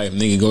 Fuck your life,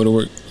 nigga. Go to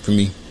work for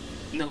me.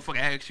 No, fuck.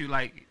 I ask you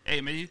like,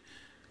 hey man,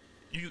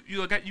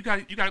 you got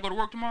to go to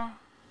work tomorrow?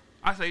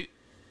 I say,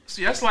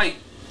 see, that's like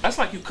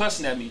you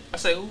cussing at me. I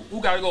say,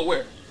 who got to go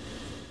where?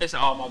 They say,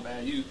 oh my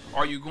bad.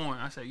 Are you going?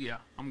 I say, yeah,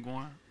 I'm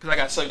going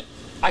because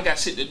I got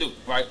shit to do,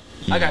 right?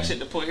 I got shit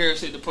to put here,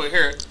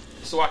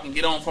 so I can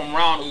get on from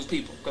around those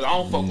people because I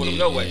don't fuck with them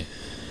no way.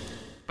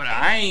 But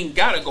I ain't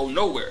gotta go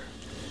nowhere.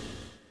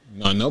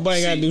 No,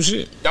 nobody gotta do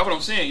shit. That's what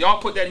I'm saying. Y'all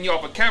put that in your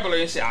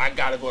vocabulary and say, I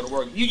gotta go to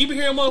work. You be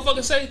hearing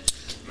motherfuckers say,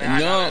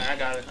 man, I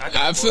gotta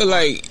I feel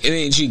like it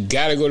ain't you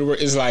gotta go to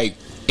work. It's like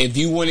if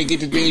you want to get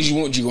the things you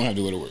want, you're gonna have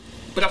to go to work.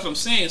 But that's what I'm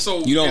saying. So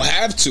you don't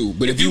have to,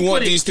 but if you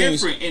want these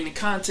things different in the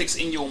context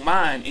in your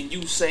mind and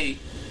you say,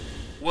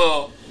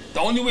 well, The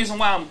only reason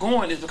why I'm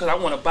going is because I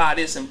want to buy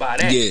this and buy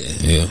that.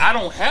 Yeah. I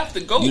don't have to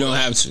go. You don't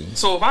have to.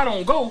 So if I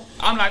don't go,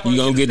 I'm not going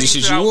to get the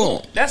shit you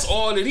want. That's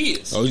all it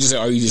is. Are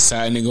you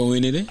deciding to go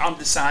into it? I'm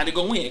deciding to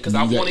go in because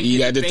I want to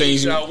get the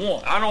things that I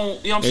want. I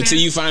don't, you know what I'm saying? Until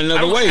you find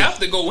another way. I don't have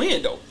to go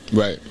in, though.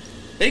 Right.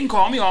 They can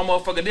call me all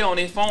motherfucker there on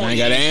their phone. I ain't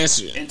got to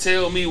answer. And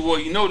tell me, well,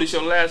 you know this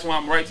your last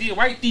one. I'm right here.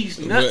 Write these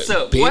nuts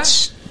up, bitch.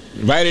 What?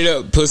 Write it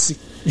up, pussy.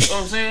 You know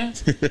what I'm saying?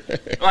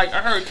 Like,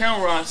 I heard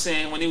Cameron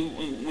saying when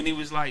he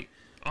was like,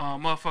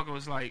 motherfucker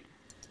was like,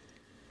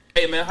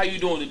 hey, man, how you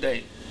doing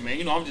today? Man,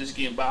 you know, I'm just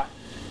getting by.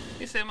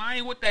 He said, man, I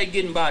ain't with that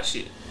getting by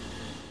shit.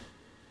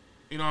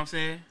 You know what I'm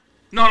saying?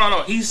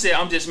 No. He said,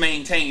 I'm just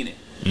maintaining.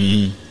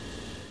 Mm-hmm.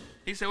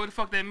 He said, what the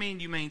fuck that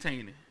mean, you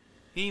maintaining?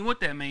 He ain't with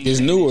that maintaining. This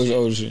new or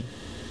old shit?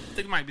 I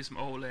think it might be some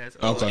old ass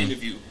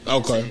interview.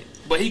 Okay.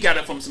 But he got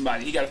it from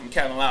somebody. He got it from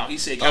Kevin Lau. He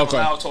said Kevin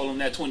Lau told him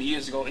that 20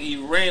 years ago, and he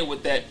ran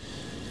with that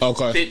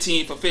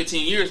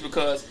 15 years,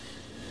 because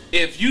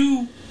if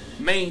you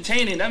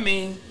maintain it, that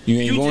means you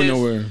ain't going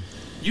nowhere.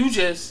 You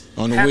just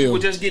on the happy wheel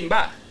with just getting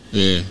by.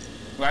 Yeah.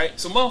 Right?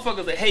 So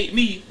motherfuckers that hate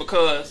me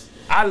because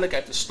I look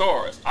at the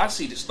stars. I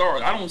see the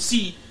stars. I don't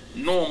see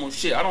normal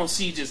shit. I don't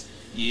see just,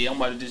 I'm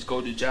about to just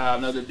go to the job,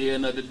 another day,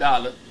 another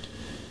dollar.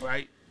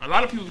 Right? A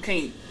lot of people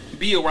can't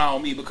be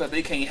around me because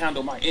they can't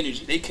handle my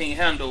energy. They can't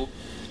handle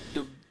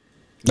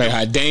like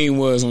how Dane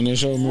was on this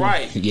show, man.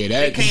 Right. Yeah,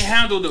 they can't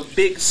handle the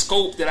big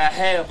scope that I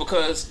have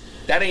because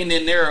that ain't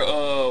in their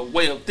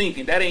way of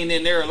thinking. That ain't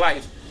in their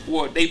life.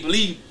 Or they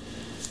believe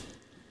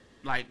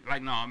like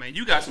nah, man,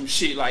 you got some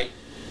shit. Like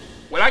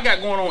what I got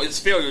going on is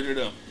failure to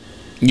them.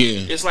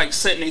 Yeah. It's like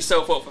setting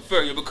themselves up for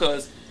failure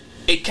because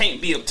it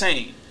can't be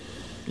obtained.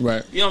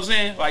 Right. You know what I'm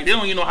saying? Like they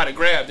don't even know how to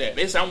grab that.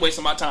 They say I'm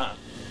wasting my time.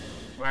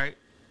 Right?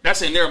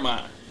 That's in their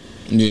mind.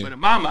 Yeah. But in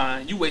my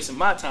mind, you wasting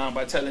my time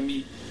by telling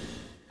me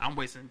I'm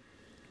wasting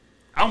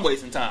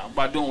time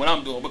by doing what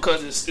I'm doing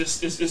because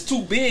it's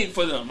too big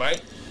for them,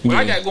 right? What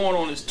I got going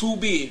on is too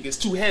big, it's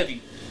too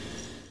heavy.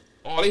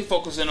 All they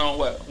focusing on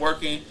what?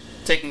 Working,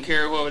 taking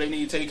care of whoever they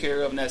need to take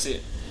care of, and that's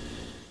it.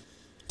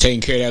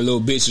 Taking care of that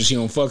little bitch so she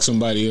don't fuck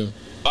somebody else.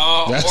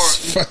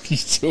 That's fuck you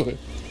to it.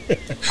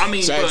 I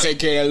mean, so I take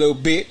care of that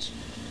little bitch.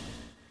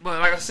 But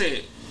like I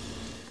said,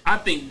 I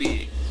think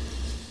big.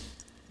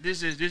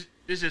 This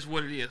is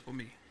what it is for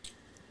me.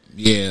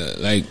 Yeah,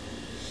 like.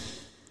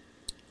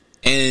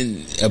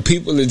 And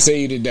people that tell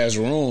you that that's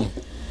wrong,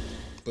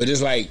 but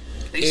it's like,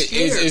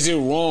 is it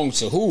wrong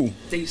to who?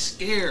 They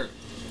scared.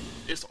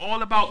 It's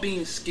all about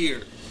being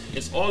scared.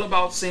 It's all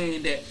about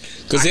saying that.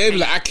 Because they be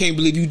like, I can't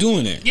believe you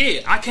doing that.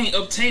 Yeah, I can't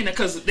obtain that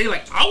because they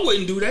like, I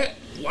wouldn't do that.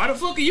 Why the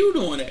fuck are you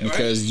doing that?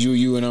 Because right?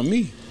 you and I'm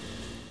me.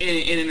 And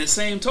in the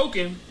same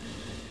token,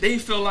 they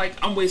feel like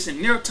I'm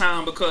wasting their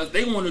time because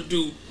they want to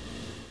do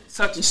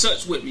such and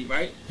such with me,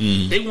 right?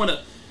 Mm-hmm. They want to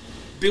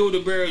build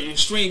a barrier and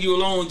string you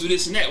along, do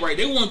this and that, right?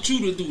 They want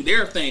you to do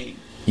their thing,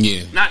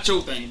 not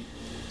your thing.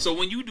 So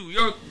when you do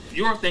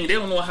your thing, they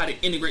don't know how to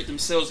integrate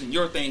themselves in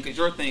your thing because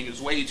your thing is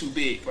way too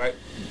big, right?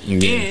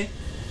 And they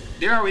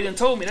already done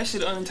told me that shit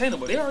is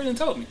unattainable. They already done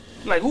told me.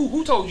 Like,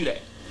 who told you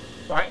that,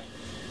 right?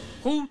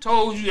 Who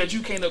told you that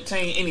you can't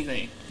obtain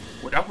anything?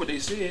 Well, that's what they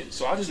said,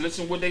 so I just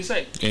listen to what they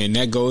say. And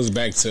that goes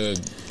back to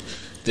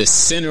the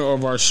center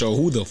of our show.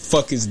 Who the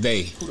fuck is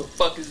they? Who the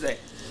fuck is they?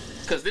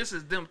 Because this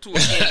is them two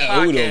again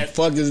podcast. Who the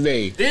fuck is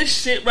they? This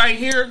shit right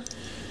here,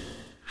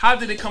 how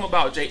did it come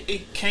about, Jay?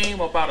 It came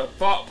about a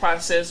thought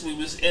process. We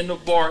was in the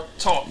bar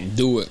talking.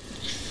 Do it.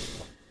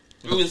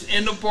 We was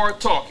in the bar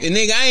talking. And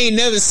nigga, I ain't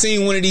never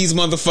seen one of these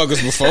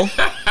motherfuckers before.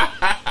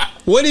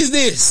 What is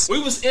this?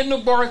 We was in the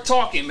bar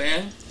talking,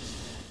 man.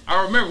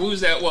 I remember we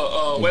was at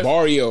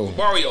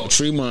Barrio,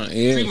 Tremont,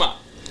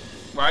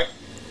 right?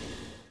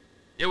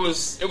 It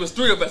was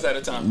three of us at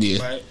a time,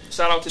 right?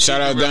 Shout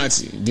out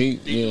Dante.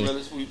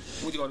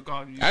 We go to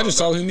call I just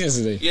saw him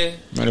yesterday. Yeah,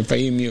 might have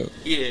paid me up.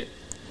 Yeah,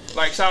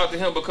 like shout out to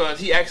him because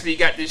he actually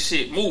got this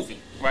shit moving,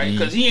 right?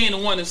 Because he ain't the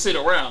one to sit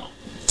around.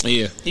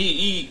 Yeah,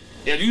 he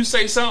if you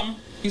say something,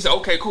 he said,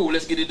 okay, cool,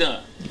 let's get it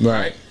done,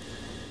 right?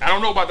 I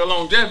don't know about the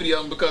longevity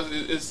of him because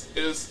it's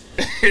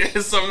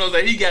something else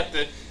that he got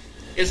to.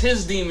 It's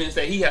his demons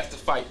that he has to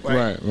fight,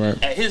 right?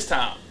 Right. At his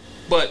time,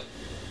 but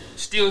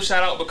still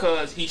shout out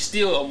because he's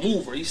still a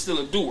mover. He's still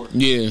a doer.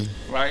 Yeah.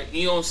 Right.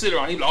 He don't sit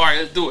around. He's like, all right,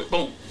 let's do it.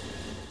 Boom.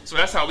 So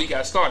that's how we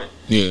got started.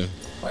 Yeah.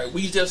 Right.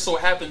 We just so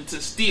happened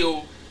to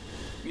still,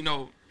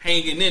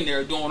 hanging in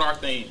there doing our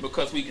thing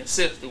because we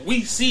consistent.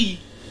 We see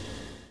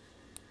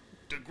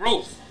the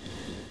growth.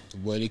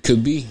 What it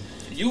could be.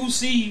 You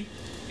see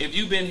if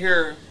you've been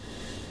here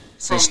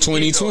since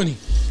 2020.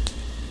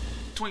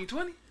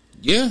 2020.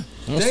 Yeah,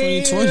 I was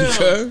 2020,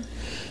 cuz.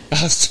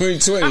 I was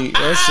 2020.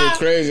 That shit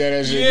crazy how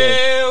that shit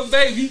go. Yeah,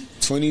 baby.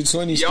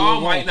 2020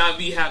 Y'all might not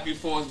be happy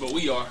for us, but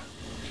we are.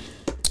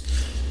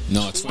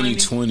 No,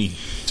 2020.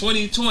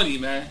 2020,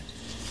 man.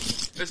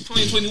 That's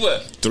 2020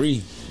 what?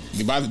 3.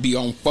 You 'Bout to be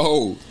on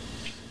 4.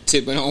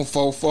 Tipping on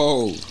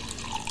 4.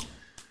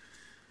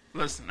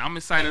 Listen, I'm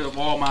excited of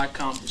all my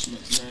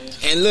accomplishments, man.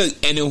 And look,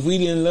 and if we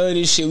didn't love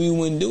this shit, we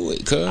wouldn't do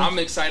it, cuz. I'm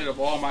excited of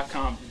all my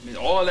accomplishments.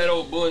 All that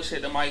old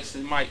bullshit that Mike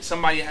said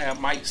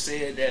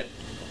that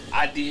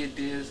I did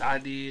this, I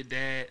did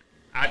that,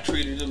 I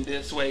treated them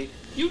this way.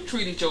 You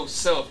treated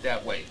yourself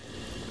that way.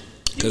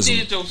 You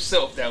did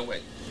yourself that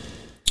way.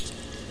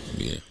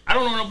 Yeah. I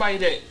don't know nobody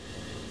that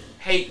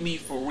hate me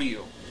for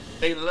real.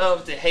 They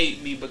love to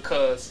hate me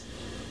because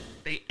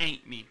they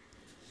ain't me.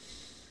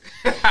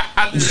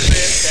 I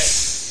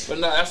just said that,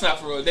 but no, that's not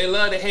for real. They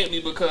love to hate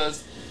me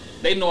because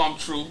they know I'm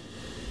true.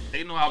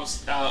 They know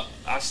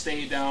I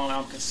stay down,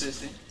 I'm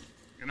consistent,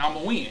 and I'm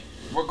a win,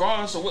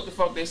 regardless of what the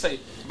fuck they say.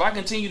 If I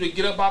continue to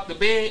get up out the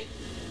bed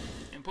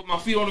and put my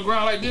feet on the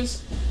ground like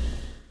this,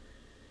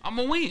 I'm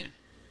a win.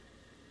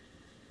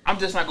 I'm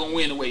just not gonna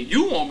win the way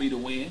you want me to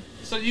win,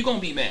 so you're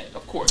gonna be mad,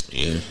 of course.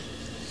 Yeah.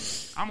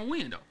 I'm a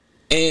win though.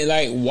 And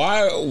like,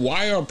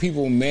 why are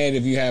people mad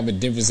if you have a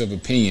difference of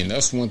opinion?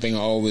 That's one thing I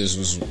always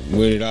was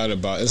weirded out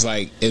about. It's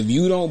like, if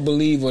you don't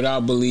believe what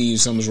I believe,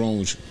 something's wrong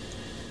with you.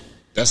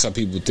 That's how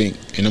people think.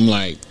 And I'm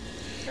like,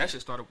 that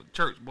shit started with the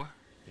church, boy.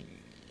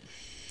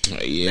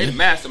 Yeah. They the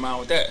mastermind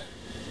with that.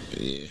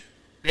 Yeah.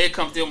 They'd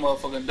come through your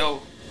motherfucking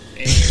door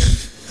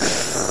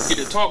and get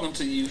to talking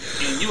to you,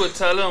 and you would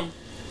tell them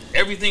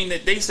everything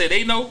that they say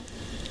they know,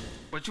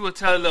 but you would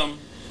tell them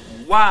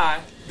why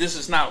this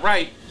is not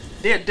right.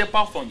 They'll dip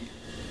off on you.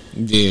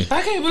 Yeah.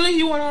 I can't believe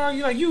you want to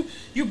argue. Like,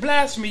 you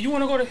blasphemy. You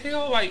want to go to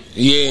hell? Like,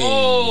 yeah.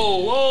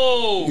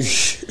 Whoa.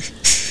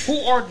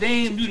 Who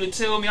ordained you to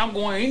tell me I'm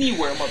going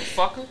anywhere,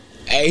 motherfucker?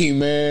 Hey,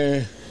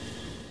 man.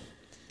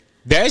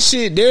 That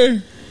shit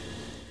there,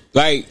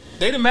 like,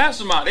 they the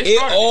mastermind. They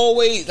it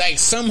always, like,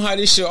 somehow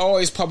this shit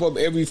always pop up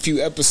every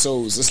few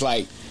episodes. It's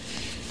like,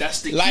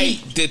 that's the key.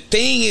 Like, the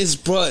thing is,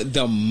 bro,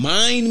 the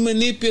mind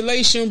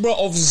manipulation, bro,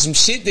 of some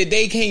shit that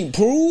they can't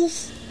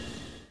prove.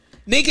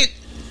 Nigga,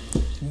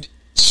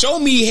 show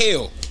me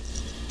hell.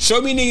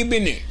 Show me nigga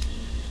been there.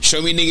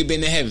 Show me nigga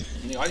been to heaven.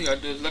 Yeah, all you gotta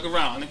do is look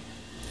around,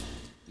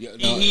 nigga.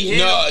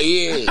 No,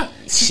 yeah.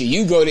 Shit,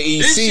 you go to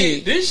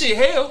EC. This shit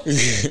hell.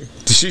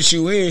 To shoot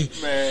you in.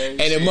 Man, and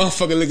the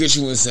motherfucker look at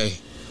you and say,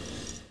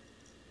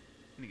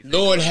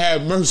 Lord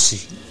have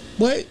mercy.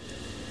 What?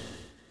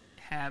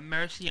 Have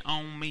mercy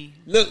on me.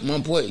 Look, my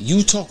boy,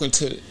 you talking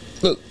to...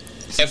 Look,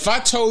 if I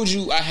told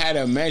you I had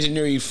an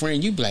imaginary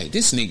friend, you'd be like,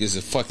 this nigga's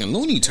a fucking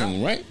Looney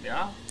Tune, right?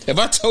 Yeah. If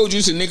I told you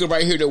it's a nigga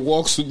right here that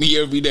walks with me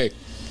every day.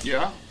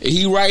 Yeah.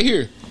 He right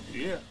here.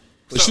 Yeah.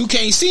 But you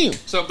can't see him.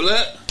 So,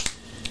 blood.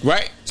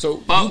 Right?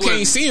 So, you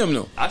can't see him,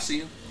 though. I see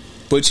him.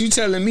 But you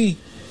telling me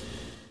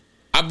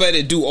I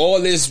better do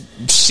all this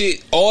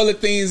shit, all the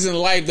things in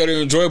life that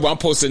are enjoyable I'm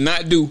supposed to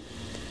not do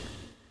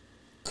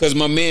because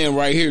my man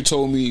right here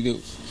told me to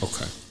do.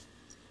 Okay.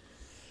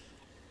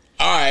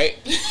 Alright.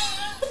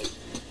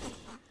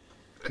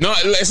 No,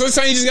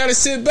 sometimes you just gotta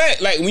sit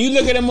back. Like, when you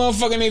look at that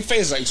motherfucker in their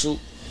face, like, so.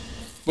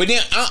 But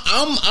then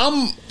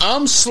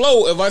I'm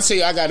slow if I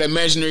say I got an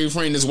imaginary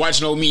friend that's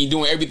watching over me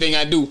doing everything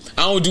I do.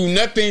 I don't do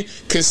nothing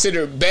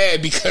considered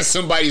bad because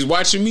somebody's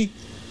watching me.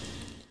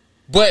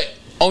 But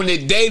on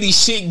the daily,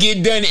 shit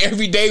get done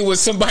every day when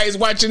somebody's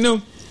watching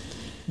them.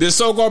 The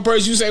so-called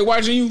person you say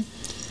watching you,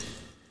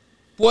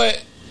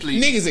 what?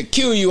 Niggas that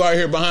kill you out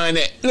here behind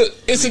that. Look,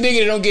 it's a nigga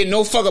that don't get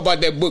no fuck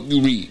about that book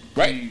you read,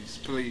 right?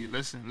 Please,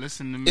 listen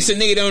to me. It's a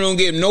nigga that don't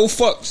give no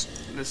fucks.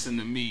 Listen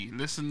to me, people.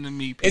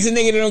 It's a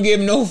nigga that don't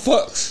give no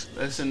fucks.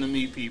 Listen to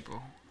me,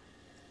 people.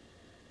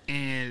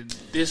 And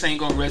this ain't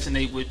gonna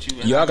resonate with you.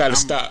 Y'all gotta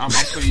stop. I'm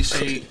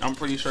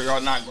pretty sure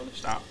y'all not gonna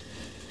stop.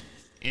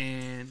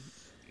 And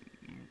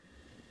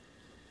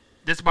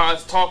that's why I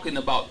was talking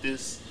about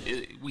this.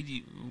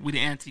 We the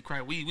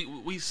Antichrist.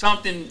 We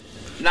something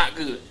not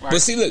good. Right?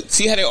 But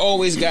see how they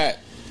always got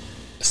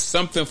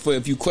something for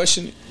if you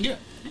question it. Yeah,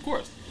 of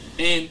course.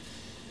 And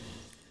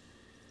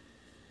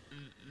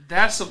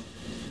that's a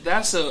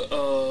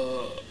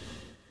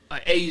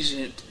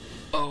agent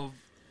of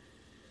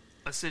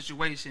a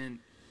situation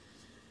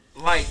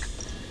like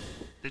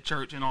the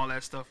church and all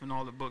that stuff and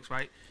all the books,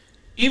 right?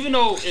 Even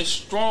though it's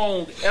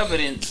strong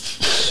evidence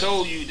to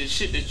show you the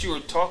shit that you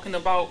are talking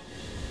about,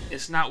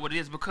 it's not what it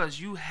is, because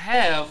you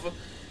have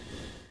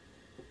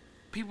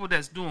people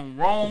that's doing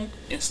wrong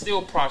and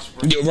still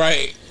prospering. You're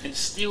right. And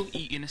still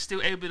eating and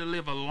still able to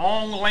live a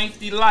long,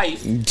 lengthy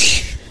life.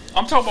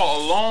 I'm talking about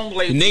a long,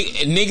 lengthy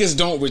niggas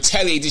don't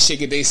retaliate this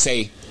shit if they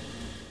say,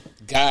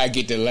 God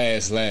get the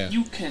last laugh.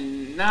 You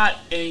cannot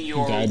in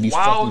your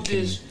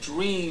wildest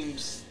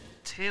dreams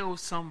tell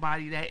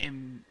somebody that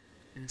and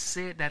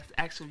said that's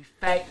actually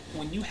fact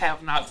when you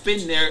have not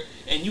been there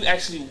and you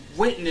actually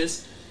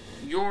witnessed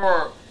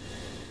your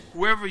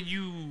whoever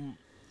you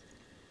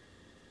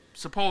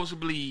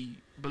supposedly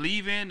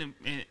believe in.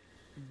 And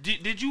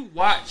did you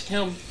watch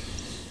him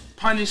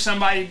punish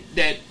somebody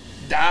that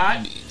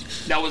died,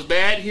 that was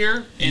bad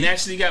here, and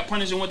actually got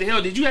punished and went to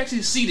hell? Did you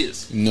actually see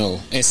this? No.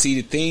 And see,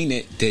 the thing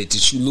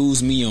that you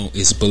lose me on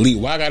is belief.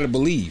 Why I gotta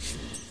believe?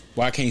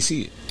 Why I can't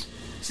see it?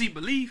 See,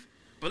 belief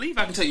Believe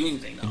I can tell you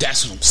anything now.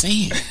 That's what I'm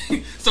saying.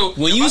 So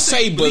when you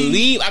say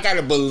believe, I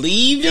gotta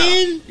believe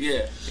in.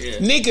 Yeah.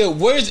 Nigga,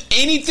 where's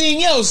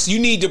anything else you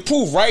need to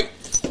prove, right?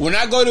 When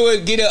I go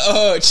to get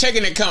a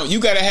checking account, you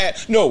gotta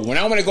have when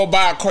I want to go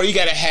buy a car, you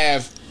gotta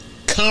have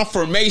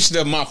confirmation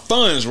of my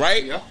funds,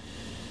 right? Yeah.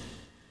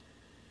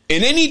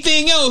 And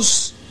anything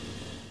else,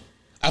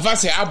 if I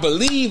say I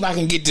believe I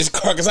can get this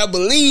car because I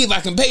believe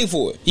I can pay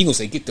for it, you gonna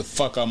say get the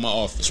fuck out of my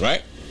office,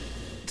 right?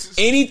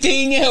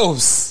 Anything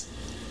else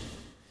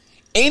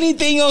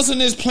on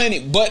this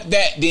planet but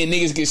that, then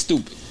niggas get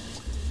stupid.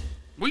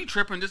 We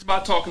tripping just by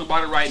talking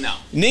about it right now.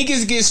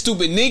 Niggas get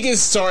stupid. Niggas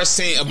start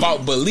saying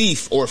about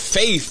belief or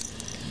faith,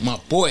 my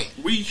boy.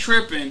 We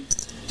tripping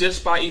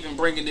just by even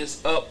bringing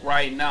this up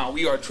right now.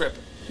 We are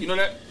tripping. You know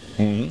that?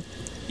 Mm-hmm.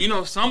 You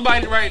know,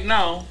 somebody right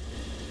now,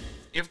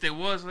 if they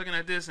was looking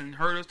at this and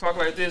heard us talk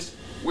like this,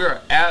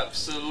 we're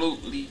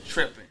absolutely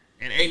tripping.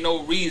 And ain't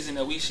no reason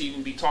that we should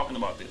even be talking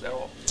about this at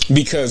all.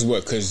 Because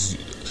what?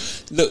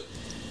 Because, look,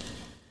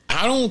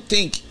 I don't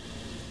think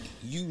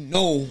you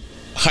know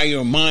how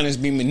your mind is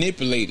being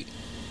manipulated.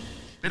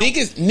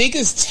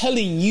 Niggas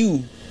telling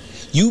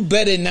you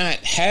better not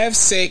have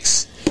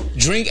sex,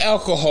 drink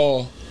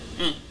alcohol,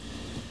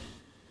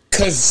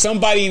 because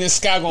somebody in the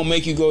sky gonna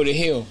make you go to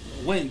hell.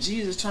 When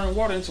Jesus turned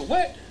water into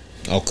what?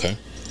 Okay.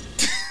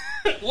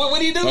 What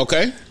do you do?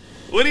 Okay.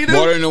 What do you do?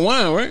 Water in the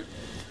wine, right?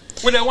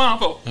 What that wine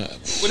for?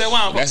 What that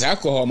wine for? That's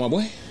alcohol, my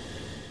boy.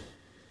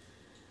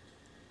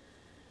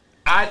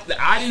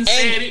 I didn't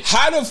say it.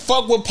 How the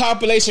fuck would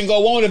population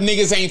go on if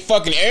niggas ain't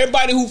fucking?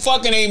 Everybody who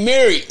fucking ain't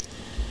married.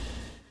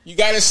 You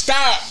gotta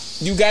stop.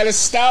 You gotta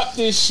stop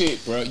this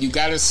shit, bro. You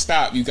gotta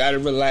stop. You gotta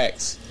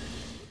relax.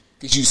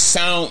 Cause you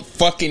sound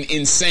fucking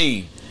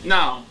insane.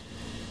 Now,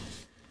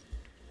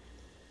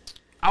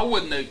 I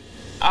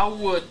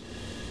would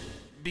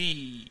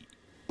be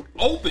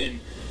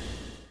open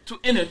to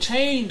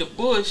entertain the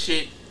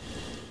bullshit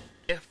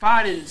if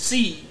I didn't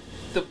see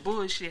the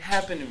bullshit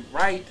happening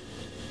right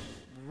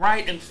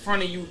in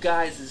front of you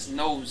guys'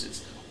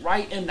 noses.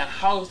 Right in the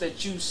house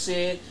that you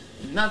said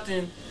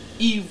nothing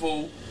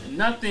evil,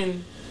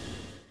 nothing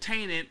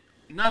tainted,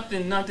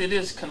 nothing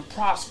this can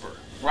prosper.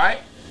 Right?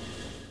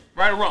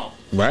 Right or wrong?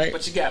 Right.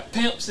 But you got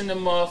pimps in the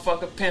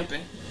motherfucker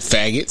pimping.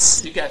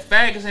 Faggots. You got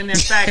faggots in there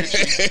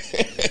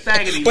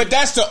faggoting. But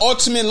that's the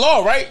ultimate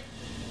law, right?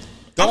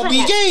 Don't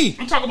be gay.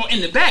 I'm talking about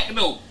in the back,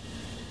 though.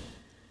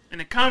 And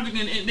they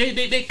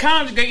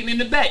conjugating in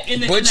the back.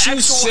 In the you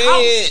actual said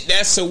house.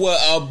 That's a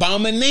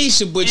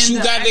abomination. But you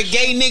got the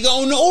gay nigga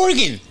on the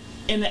organ.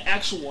 In the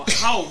actual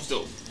house,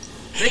 though.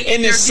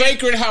 In the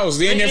sacred house.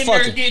 They're in there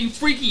fucking. They're getting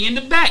freaky in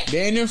the back.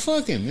 They're in there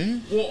fucking,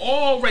 man. We're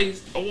all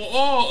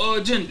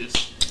genders.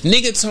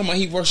 Nigga talking about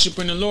he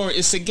worshiping the Lord.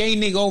 It's a gay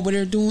nigga over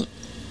there doing.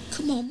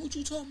 Come on, what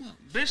you talking about?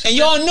 Bishop and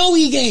y'all know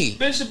he gay.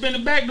 Bishop in the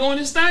back doing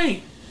his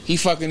thing. He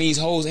fucking these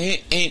hoes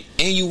and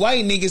you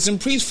white niggas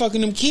and priests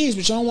fucking them kids,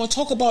 but y'all want to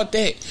talk about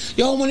that.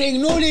 Y'all want to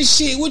ignore this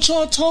shit. What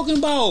y'all talking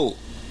about?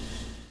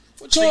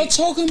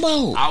 Talking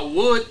about? I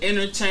would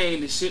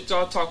entertain the shit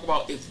y'all talk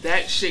about if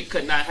that shit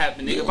could not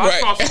happen, nigga. If I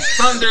saw some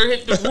thunder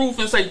hit the roof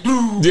and say,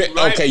 dude, yeah,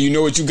 right? Okay, you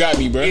know what you got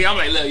me, bro. Yeah, I'm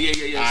like, look,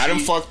 yeah. I done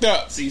fucked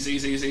up. See. Since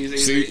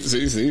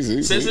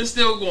it's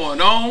still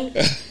going on,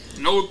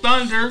 no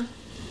thunder,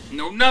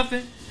 no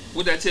nothing.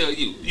 What that tell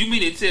you? You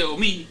mean to tell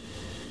me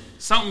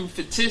something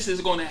fictitious is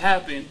going to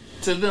happen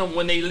to them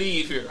when they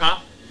leave here,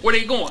 huh? Where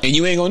they going? And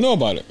you ain't gonna know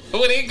about it.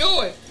 Where they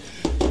going?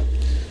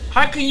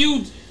 How can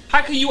you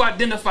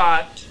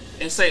identify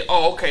and say,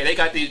 oh, okay, they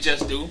got their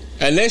just due?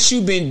 Unless you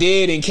been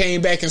dead and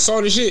came back and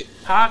saw the shit.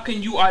 How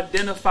can you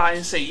identify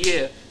and say,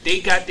 yeah,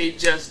 they got their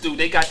just due,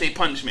 they got their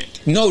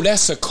punishment? No,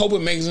 that's a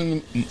coping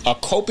mechanism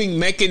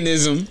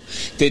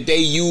that they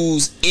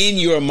use in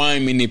your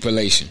mind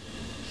manipulation.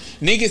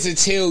 Niggas will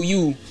tell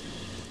you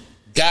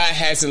God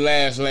has the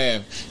last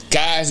laugh.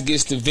 God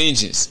gets the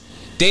vengeance.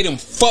 They done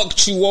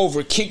fucked you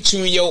over, kicked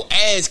you in your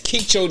ass,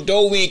 kicked your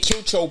dough in,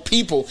 killed your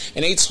people,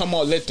 and they talking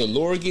about let the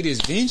Lord get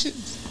his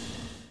vengeance?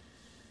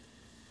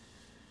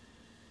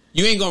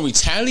 You ain't gonna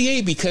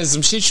retaliate because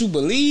some shit you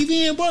believe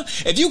in, bro?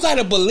 If you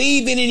gotta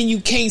believe in it and you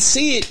can't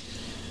see it,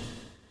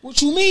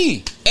 what you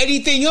mean?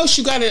 Anything else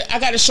I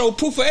gotta show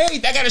proof of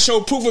everything. I gotta show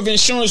proof of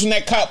insurance when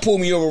that cop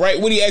pulled me over, right?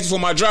 What he asked for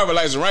my driver's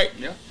license, right?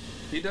 Yeah,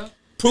 he does.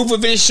 Proof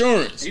of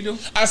insurance. He do.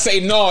 I say,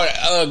 no,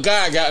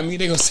 God got me.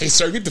 They gonna say,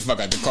 sir, get the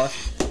fuck out the car.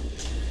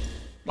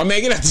 My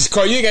man, get out this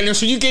car. You ain't got no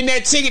insurance. You getting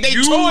that ticket. They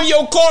towing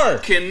your car.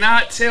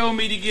 Cannot tell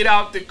me to get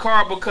out the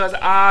car because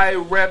I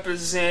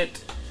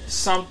represent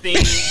something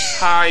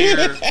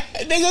higher.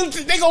 They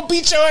gonna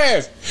beat your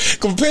ass.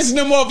 Cause pissing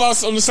them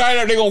off on the side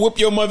of, they gonna whip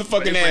your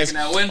motherfucking ass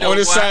on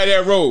the side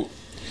of that road.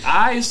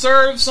 I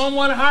serve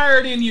someone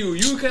higher than you.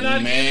 You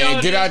cannot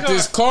get out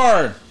this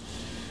car.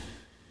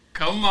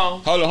 Come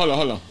on. Hold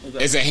on.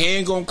 Is a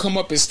hand gonna come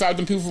up and stop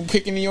them people from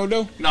kicking in your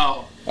door?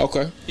 No.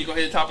 Okay. You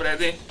gonna hit the top of that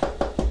thing?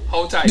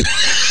 Hold tight.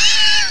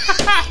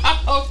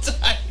 Hold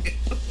tight.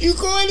 You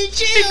going to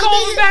jail? He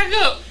coming back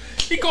up.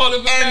 He called it.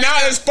 And now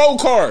it's 4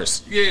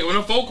 cars. Yeah, when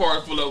the 4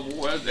 cars full up,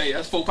 boy, hey,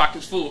 that's 4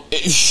 pockets full.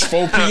 It's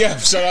 4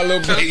 PF. Shout out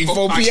little baby.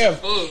 4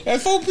 PF.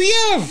 That's 4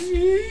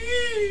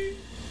 PF.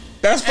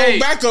 That's 4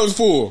 backups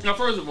full. Now,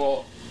 first of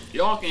all,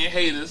 y'all can't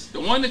hate us.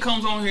 The one that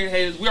comes on here and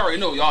hate us, we already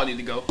know y'all need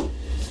to go.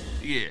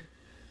 Yeah.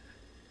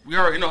 We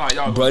already know how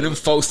y'all But them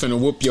folks finna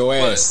whoop your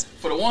ass. But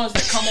for the ones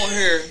that come on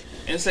here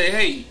and say,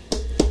 hey,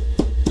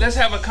 let's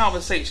have a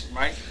conversation,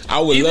 right? I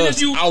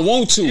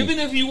want to. Even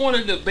if you want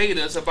to debate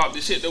us about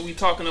the shit that we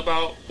talking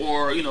about,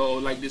 or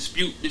like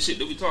dispute the shit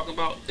that we talking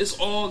about, it's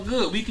all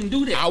good. We can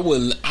do that. I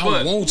want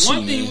to.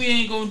 One thing we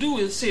ain't gonna do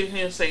is sit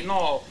here and say,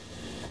 no,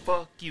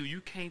 fuck you.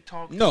 You can't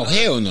talk. No,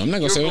 hell no. I'm not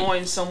gonna say that. You're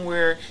going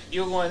somewhere.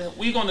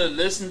 We're gonna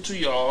listen to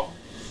y'all.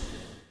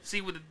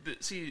 See what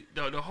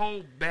the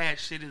whole bad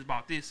shit is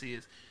about this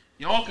is.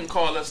 Y'all can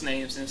call us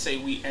names and say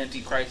we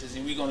anti-crisis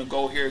and we're gonna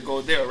go here,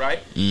 go there, right?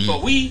 Mm-hmm.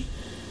 But we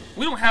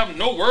don't have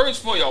no words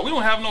for y'all. We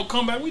don't have no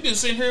comeback. We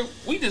just sit here.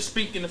 We just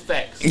speaking the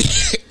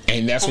facts.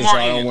 And that's what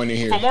y'all don't want to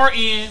hear. From our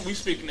end, we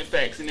speaking the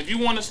facts. And if you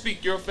want to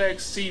speak your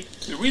facts, see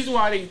the reason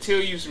why they tell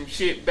you some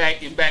shit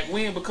back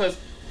when because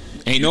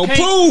ain't no proof.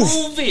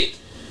 Prove it.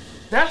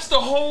 That's the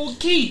whole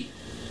key.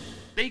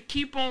 They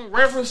keep on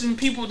referencing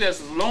people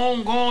that's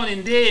long gone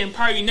and dead and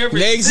probably never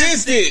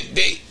existed.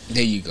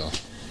 There you go.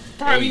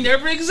 Probably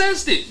never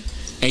existed.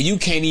 And you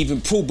can't even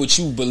prove, but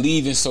you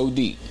believe in so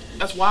deep.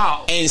 That's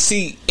wild. And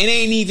see, it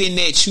ain't even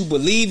that you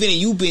believe in it.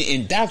 You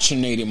been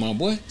indoctrinated, my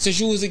boy.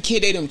 Since you was a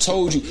kid, they done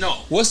told you. No.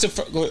 What's the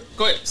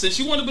Go ahead. Since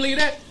you want to believe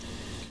that,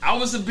 I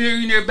was a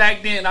billionaire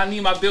back then. I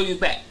need my billions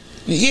back.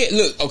 Yeah,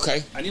 look,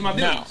 okay. I need my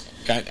billions.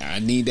 I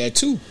need that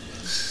too.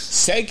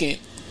 Second,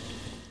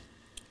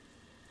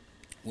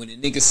 when the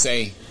niggas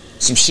say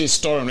some shit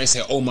started, they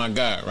say, "Oh my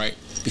God," right?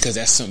 Because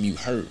that's something you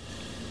heard.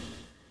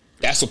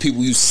 That's what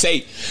people you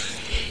say.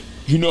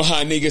 You know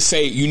how niggas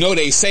say,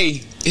 they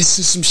say, it's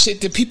just some shit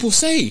that people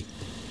say.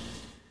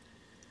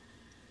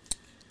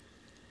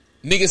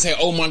 Niggas say,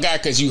 "Oh my God,"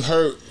 because you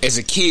heard, as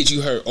a kid,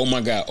 you heard, "Oh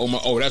my God,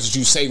 oh, that's what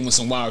you say when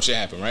some wild shit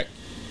happen, right?"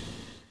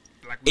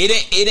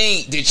 It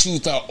ain't that you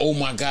thought, "Oh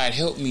my God,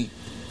 help me."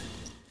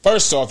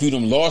 First off, you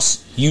done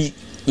lost,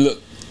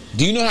 look,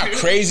 do you know how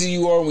crazy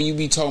you are when you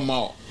be talking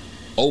about,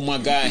 "Oh my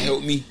God,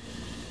 help me"?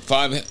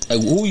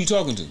 Who are you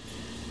talking to?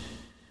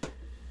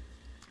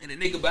 And the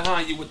nigga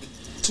behind you with the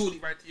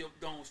tootie right to your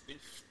gums and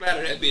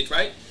splatter that bitch,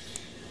 right?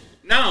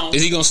 Now,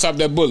 is he gonna stop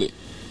that bullet?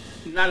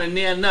 Not a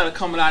near another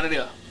coming out of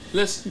there.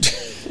 Listen.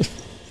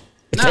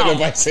 Now,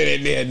 nobody say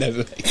that near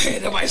another.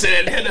 Nobody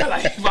say that near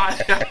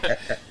another.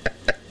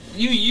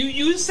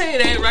 You say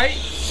that, right?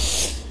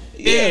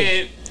 Yeah.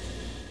 And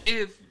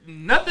if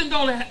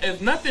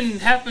nothing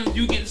happens,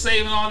 you get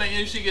saved and all that, and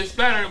your shit gets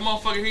splattered,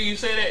 motherfucker hear you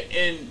say that,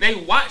 and they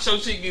watch your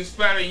shit get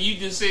splattered, and you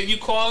just say, you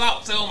call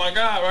out, say, "Oh my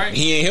God," right?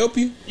 He ain't help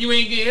you? You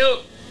ain't get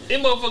help.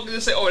 Them motherfuckers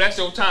just say, "Oh, that's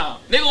your time."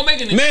 They gonna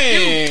make an excuse.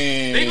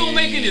 They gonna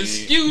make an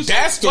excuse.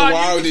 That's the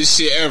wildest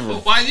shit ever.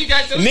 Why you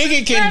got your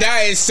nigga can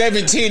die at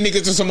 17,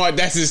 niggas to somebody,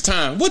 that's his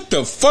time. What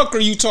the fuck are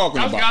you talking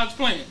about? That's God's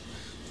plan.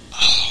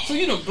 So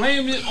you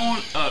blame it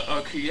on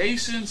a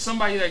creation,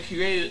 somebody that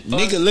created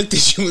us. Nigga looked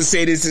at you and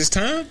said, "It's his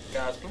time."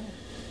 God's plan.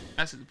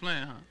 That's his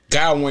plan,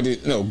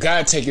 huh?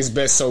 God take his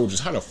best soldiers.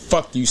 How the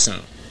fuck you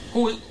sound?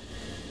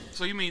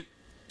 So you mean?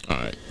 All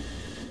right.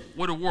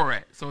 Where the war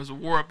at? So it's a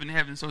war up in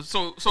heaven. So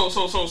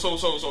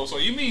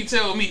you mean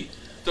tell me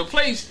the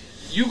place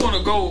you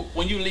gonna go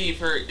when you leave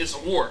her is a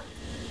war,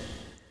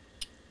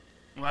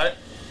 right?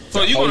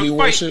 So you gonna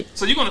fight. Shit?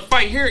 So you gonna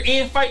fight here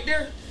and fight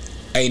there?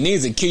 Hey,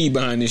 niggas will kill you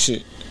behind this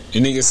shit.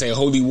 And niggas say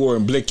holy war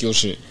and blick your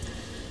shit.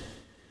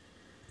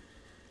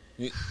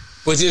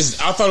 But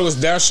I thought it was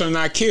thou shalt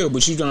not kill,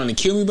 but you trying to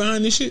kill me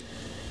behind this shit?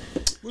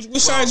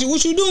 What side you?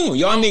 What you doing?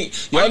 Y'all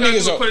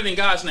niggas put it in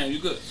God's name. You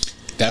good?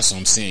 That's what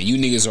I'm saying. You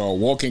niggas are a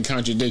walking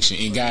contradiction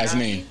in God's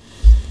name.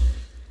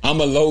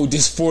 I'ma load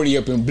this 40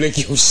 up and blick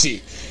your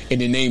shit in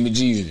the name of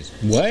Jesus.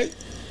 What?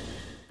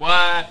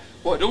 Why?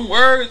 Well, them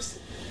words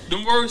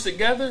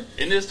together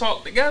and this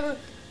talk together,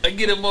 I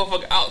get a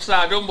motherfucker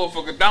outside, them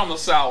motherfucker down the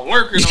south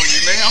lurking on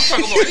you, man. I'm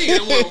talking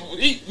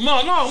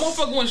about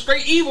motherfucker went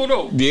straight evil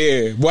though.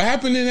 Yeah. What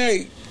happened in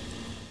that?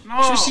 No,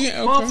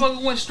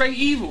 motherfucker went straight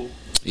evil.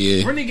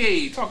 Yeah.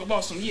 Renegade. Talk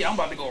about I'm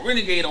about to go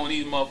renegade on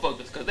these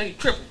motherfuckers because they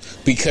tripping.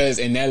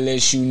 And that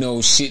lets you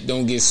know shit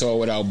don't get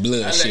solved without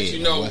blood. That lets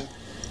you know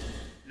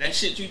that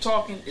shit you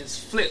talking is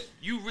flip.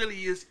 You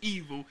really is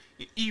evil,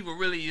 and evil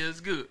really is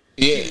good.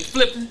 Yeah.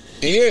 Flipping.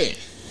 Yeah.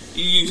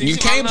 You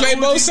can't play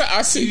both sides.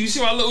 I see. You see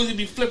why Lil Uzi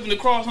be flipping the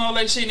cross and all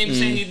that shit, and they be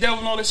saying he's devil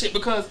and all that shit,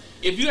 because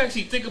if you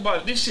actually think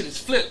about it, this shit is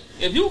flipped.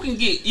 If you can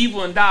get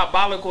evil and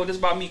diabolical just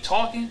by me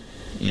talking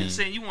and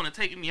saying you want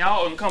to take me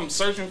out and come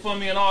searching for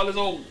me and all this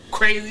old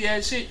crazy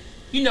ass shit,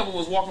 you never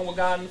was walking with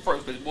God in the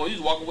first place, boy. You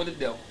was walking with the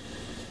devil.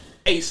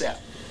 ASAP.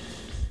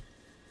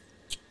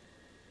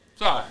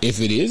 Sorry. If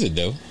it is a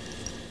devil.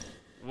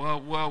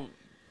 Well,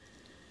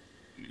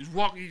 you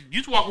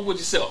just walking with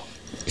yourself.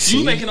 See?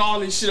 You making all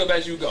this shit up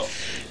as you go.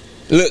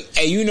 Look,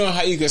 hey, you know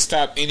how you can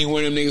stop any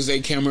one of them niggas they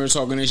camera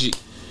talking that shit?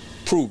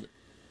 Prove it.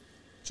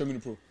 Show me the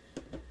proof.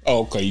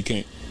 Oh, okay, you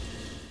can't.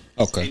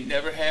 Okay. They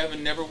never have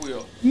and never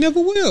will. Never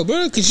will,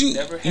 bro. Because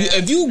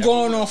if you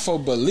going will. off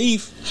of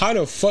belief, how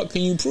the fuck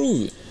can you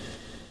prove it?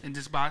 And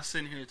just by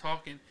sitting here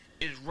talking,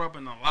 it's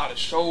rubbing a lot of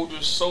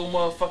shoulders so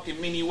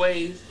motherfucking many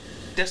ways.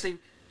 Just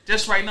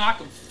right now, I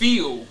can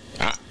feel.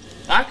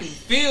 I can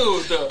feel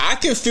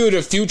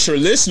the future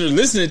listener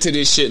listening to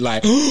this shit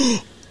like,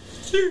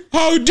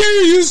 how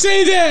dare you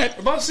say that?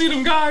 If I see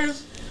them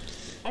guys,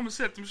 I'm gonna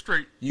set them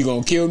straight. You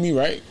gonna kill me,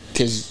 right?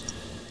 Because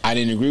I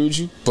didn't agree with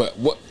you. But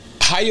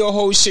how your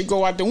whole shit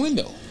go out the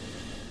window?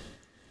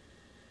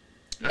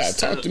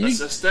 Talk to me.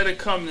 Instead of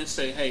coming and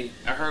say, hey,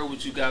 I heard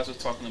what you guys were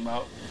talking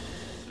about.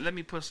 Let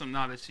me put some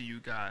knowledge to you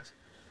guys.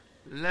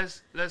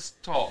 Let's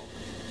talk.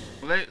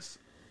 Let's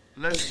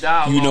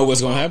dialogue. You know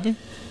what's gonna happen?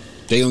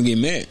 They gonna get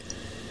mad.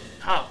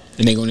 How?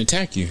 And they gonna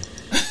attack you.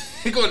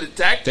 They gonna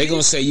attack? They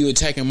gonna say you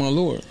attacking my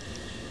Lord.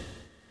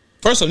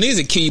 First of all, niggas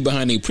will kill you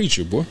behind their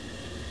preacher, boy.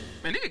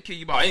 Man, they can kill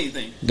you about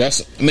anything.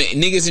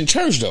 Niggas in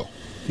church though.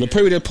 The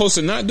people that supposed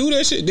to not do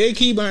that shit, they'll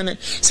kill you behind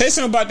that. Say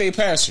something about their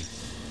pastor.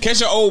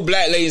 Catch an old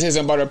black lady and say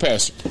something about her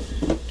pastor.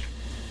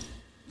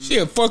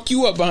 She'll fuck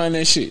you up behind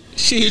that shit.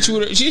 She'll hit you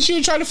with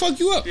she'll try to fuck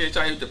you up. Yeah,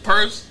 try to hit the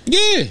purse.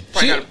 Yeah.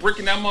 Probably got a brick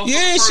in that motherfucker.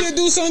 Yeah, purse. she'll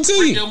do something to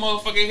Break you. your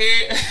motherfucking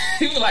head.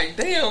 You be like,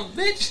 damn,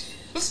 bitch.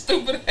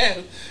 Stupid ass.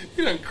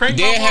 You done crank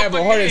my They'll have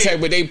a heart head.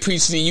 attack, but they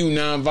preaching to you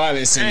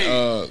non-violence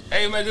and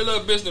hey man, the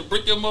little bitch to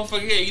break your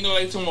motherfucking head. You know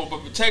they talking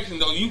about protection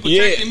though. You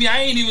protecting me.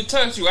 I ain't even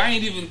touch you. I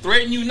ain't even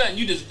threaten you nothing.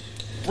 You just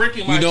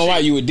breaking my shit. You know why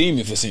you a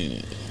demon for saying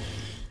that?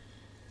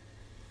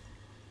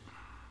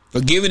 For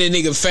giving a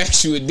nigga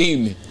facts, you a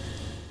demon.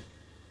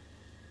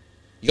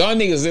 Y'all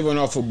niggas living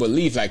off of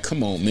belief. Like,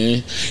 come on,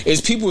 man.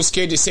 It's people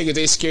scared to say because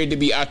they scared to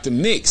be out the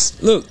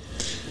mix. Look,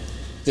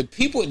 the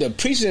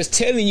preacher that's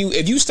telling you,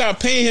 if you stop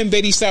paying him,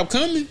 bet he stop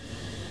coming.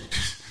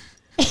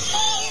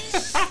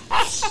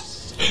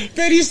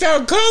 Bet he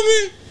stop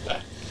coming.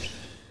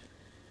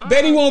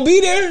 Bet he won't be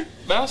there.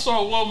 But I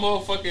saw one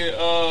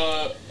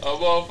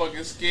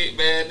motherfucking skit,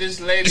 man. This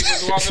lady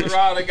was walking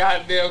around the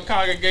goddamn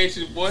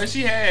congregation, boy.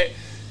 She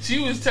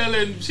was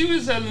telling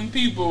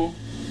people,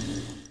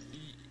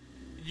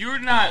 you're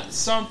not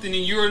something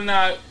and you're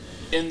not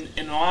in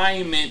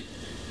alignment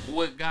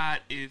with God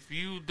if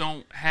you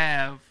don't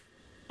have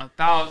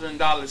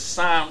 $1,000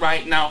 signed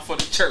right now for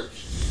the church.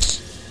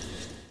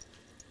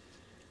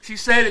 She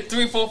said it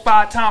 3, 4,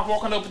 5 times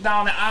walking up and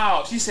down the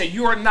aisle. She said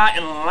you are not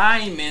in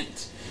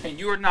alignment and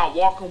you are not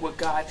walking with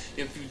God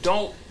if you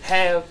don't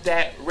have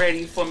that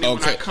ready for me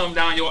when I come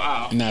down your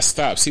aisle. Now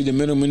stop. See the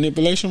mental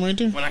manipulation right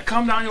there? When I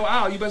come down your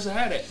aisle, you better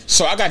have that.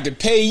 So I got to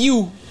pay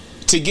you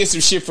to get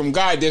some shit from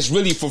God that's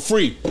really for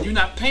free. You're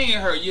not paying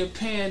her. You're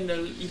paying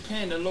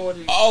the Lord.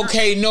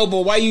 Okay, no,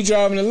 but why you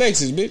driving a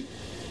Lexus, bitch?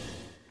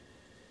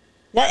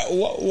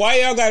 Why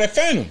y'all got a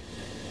Phantom?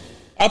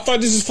 I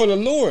thought this was for the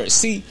Lord.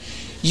 See,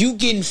 you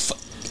getting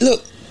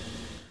look.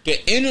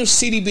 The inner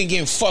city been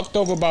getting fucked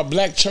over by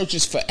black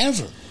churches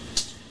forever.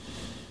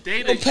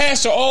 The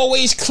pastor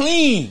always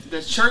clean.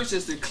 The church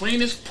is the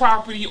cleanest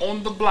property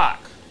on the block.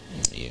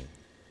 Yeah.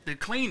 The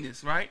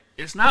cleanest, right?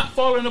 It's not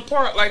falling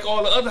apart like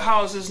all the other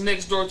houses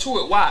next door to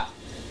it. Why?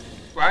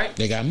 Right?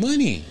 They got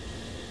money.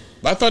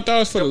 But I thought that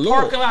was for the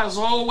Lord. The parking lot is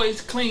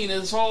always clean.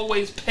 It's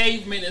always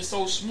pavement. It's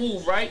so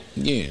smooth, right?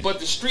 Yeah.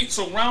 But the streets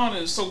around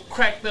it is so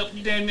cracked up.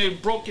 You down there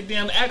broke your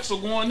damn axle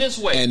going this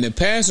way. And the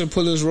pastor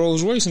pull his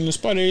Rolls Royce in the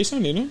spot every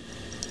Sunday, no?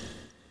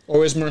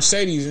 Or it's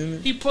Mercedes in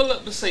it. He pull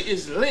up and say,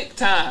 it's lick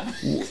time.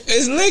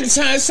 It's lick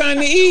time. It's time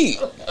to eat.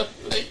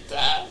 Lick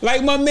time.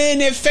 Like my man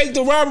that faked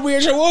the robbery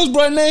at your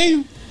brother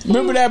name.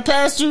 Remember that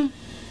pastor?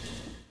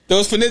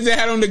 Those finesse that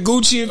had on the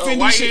Gucci and Fendi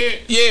Whitehead?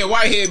 shit? Yeah,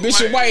 Whitehead.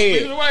 Bishop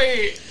Whitehead. Bishop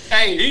Whitehead.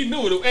 Hey, he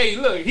knew it. Hey,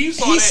 look, he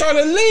saw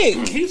the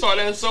lick. He saw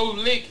that so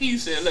lick. He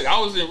said, look, I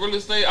was in real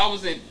estate.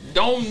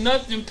 Don't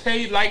nothing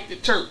pay like the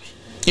church.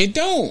 It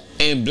don't.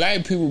 And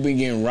black people been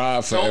getting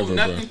robbed forever, Don't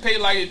nothing pay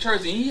like the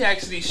church. And he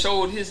actually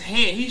showed his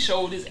hand. He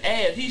showed his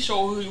ass. He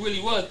showed who he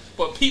really was.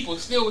 But people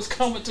still was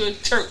coming to his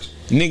church.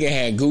 Nigga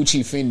had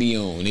Gucci Fendi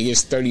on. He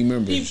gets 30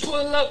 members.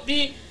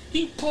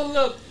 He pull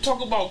up,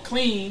 talk about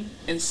clean,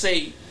 and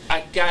say,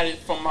 I got it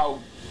from my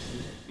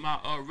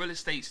real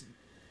estate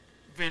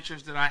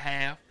ventures that I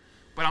have,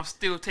 but I'm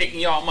still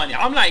taking y'all money.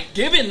 I'm not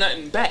giving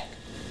nothing back.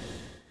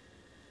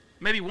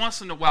 Maybe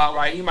once in a while,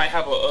 right? He might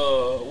have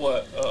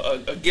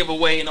a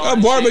giveaway and all that.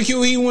 A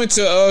barbecue. Shit. He went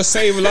to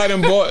Save a Lot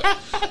and bought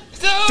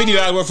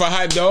 $50 worth of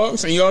hot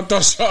dogs, and y'all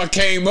thought y'all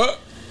came up.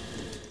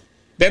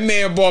 That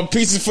man bought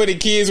pizzas for the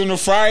kids on a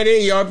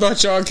Friday. Y'all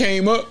thought y'all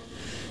came up.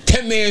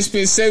 That man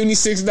spent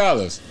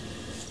 $76.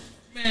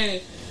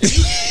 Man,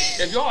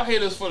 if y'all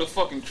hate us for the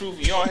fucking truth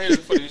and y'all hate us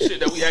for the shit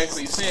that we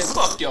actually saying,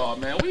 fuck y'all,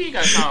 man. We ain't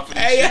got time for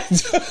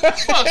this shit.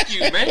 Fuck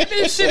you, man.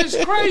 This shit is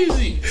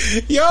crazy.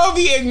 Y'all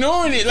be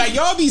ignoring it. Like,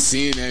 y'all be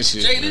seeing that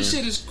shit. Jay, this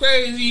shit is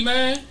crazy,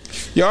 man.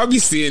 Y'all be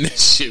seeing that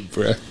shit,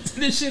 bro.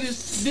 This shit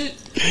is...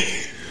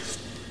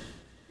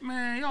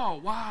 Man, y'all,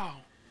 wow.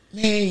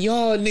 Man,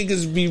 y'all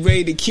niggas be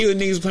ready to kill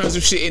niggas behind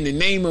some shit in the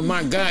name of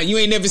my God. You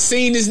ain't never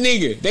seen this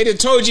nigga. They done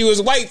told you he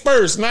was white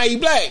first, now he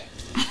black.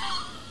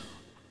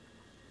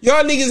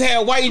 Y'all niggas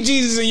had white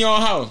Jesus in your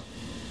house.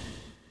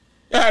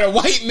 Y'all had a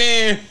white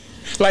man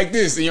like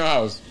this in your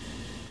house.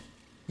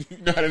 You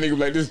know how that nigga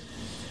like this?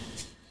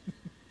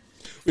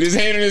 With his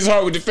hand on his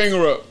heart with the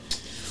finger up.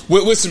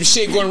 With some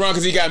shit going around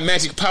because he got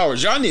magic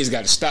powers. Y'all niggas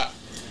got to stop.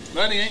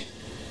 No, they ain't.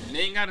 They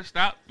ain't got to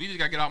stop. We just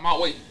got to get out my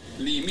way.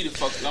 Leave me the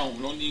fuck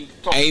alone. Don't even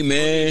talk. Hey,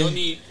 man.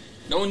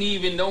 Don't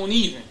even.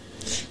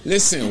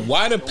 Listen,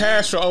 why the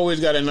pastor always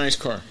got a nice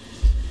car?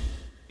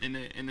 And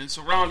the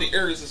surrounding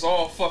areas is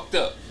all fucked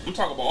up. I'm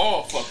talking about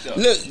all fucked up.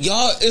 Look,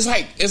 y'all, it's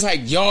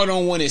like y'all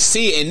don't want to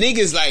see it. And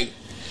niggas like...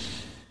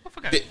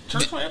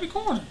 Church on every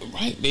corner.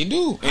 Right, they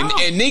do. And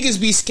niggas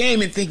be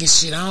scamming thinking,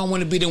 shit, I don't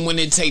want to be the one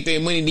that take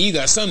their money. Then you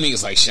got some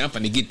niggas like, shit, I'm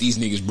finna get these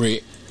niggas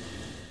bread.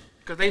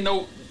 Because they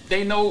know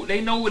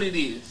what it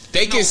is.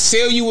 They can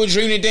sell you a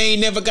dream that they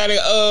ain't never got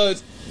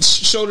to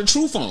show the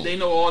truth on. They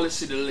know all this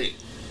shit a lick.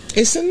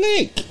 It's a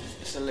lick.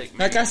 It's a lick,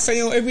 man. Like I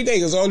say on every day,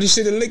 because all this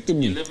shit a lick to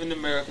me. You live in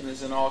America, and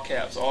it's in all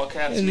caps. All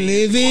caps.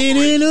 Living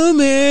in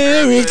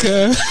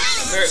America.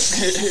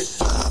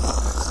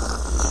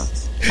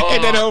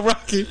 Ain't that old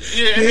Rocky?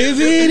 Yeah,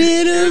 living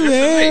in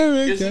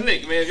America. It's a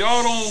lick, man. If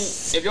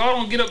y'all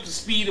don't get up to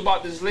speed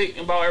about this lick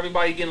and about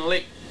everybody getting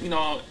licked, you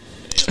know.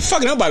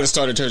 Fucking, I'm about to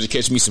start a church to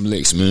catch me some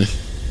licks, man.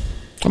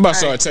 I'm about to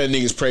start telling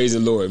niggas praise the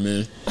Lord,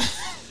 man. I'm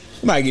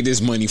about to get this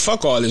money.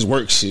 Fuck all this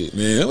work shit,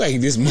 man. I'm about to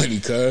get this money,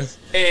 cuz.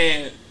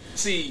 And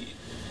see,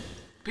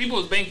 people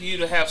is banking you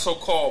to have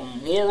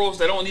so-called morals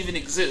that don't even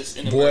exist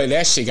in America. Boy,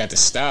 that shit got to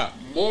stop.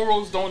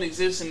 Morals don't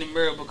exist in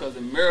America because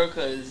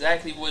America is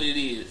exactly what it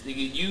is.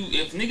 Nigga,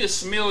 if niggas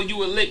smell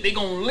you a lick, they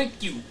gonna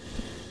lick you.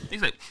 They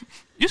say,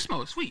 you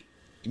smell sweet.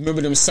 You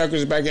remember them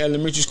suckers back at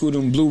elementary school,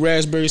 them blue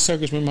raspberry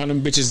suckers? Remember how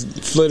them bitches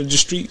flooded the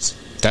streets?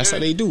 That's how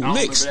they do.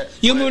 Licks.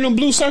 You remember them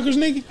blue suckers,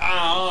 nigga? They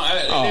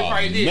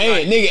probably did. Man,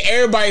 like, nigga,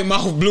 everybody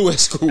mouth blue at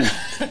school.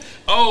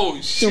 Oh,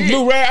 shit. Them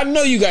blue I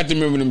know you got to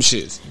remember them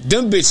shits.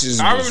 Them bitches.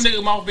 I remember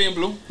niggas mouth being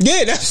blue.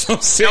 Yeah, that's what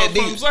I'm saying.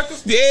 Them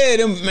suckers? Yeah,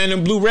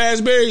 them blue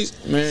raspberries.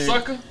 Man.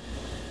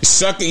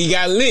 Sucker, you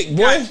got licked,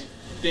 boy. Gotcha.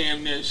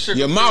 Damn near sugar.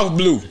 Your mouth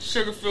blue.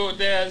 Sugar-filled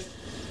ass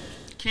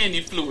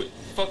candy fluid.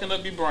 Fucking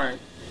up your brain.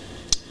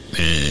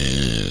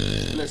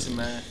 Man. Listen,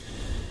 man.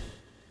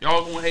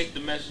 Y'all gonna hate the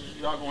message.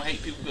 Y'all gonna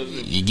hate people because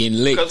you getting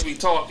licked. Because we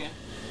talking.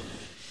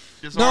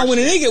 No, when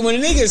a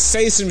nigga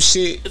say some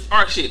shit, it's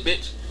our shit,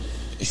 bitch.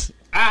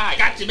 I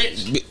got you,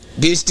 bitch.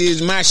 Bitch, this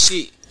is my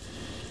shit.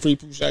 Free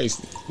Pooh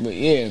Shiesty. But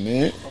yeah,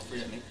 man. I'll free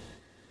that nigga.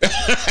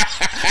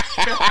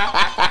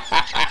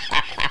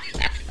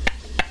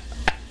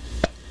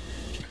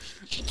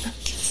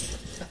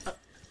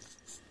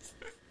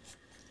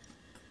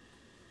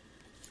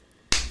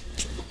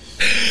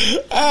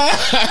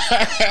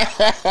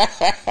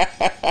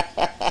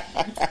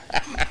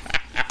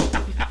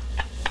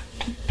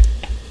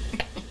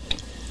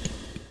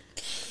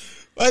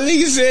 My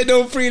nigga said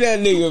don't free that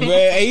nigga,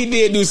 man. He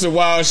did do some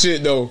wild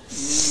shit though.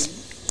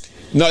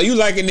 No, you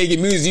like a nigga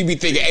music, you be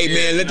thinking, hey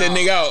man, let that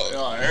nigga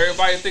out.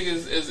 Everybody think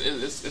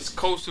it's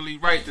culturally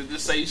right to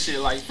just say shit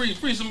like free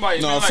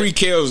somebody. No, man, free like,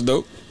 kills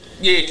though.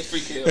 Yeah,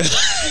 free kills.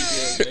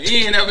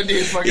 He ain't never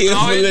did fucking. He a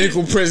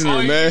political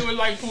prisoner, man. He was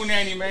like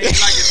Punani, man. He like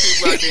his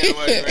people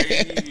out there,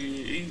 man.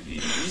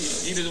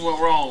 He just went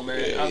wrong,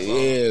 man.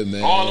 Yeah,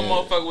 man. All the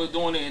motherfuckers was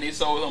doing it and they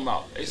sold him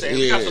out. They said,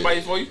 we got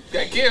somebody for you.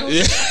 Got killed.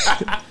 Yeah.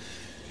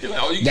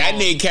 Like, that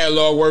nigga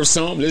catalog worth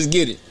something. Let's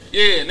get it.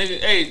 Yeah, nigga.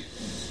 Hey,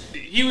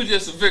 he was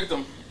just a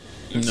victim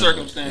in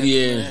circumstances.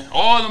 Yeah. Man.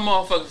 All the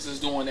motherfuckers is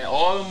doing that.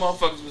 All the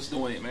motherfuckers was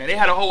doing it, man. They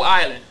had a whole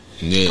island.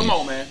 Yeah. Come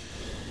on, man.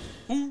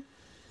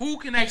 Who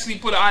can actually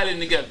put an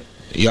island together?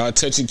 Y'all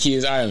touching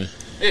kids' island.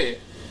 Yeah.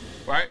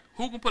 Right?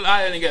 Who can put an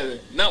island together?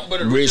 Nothing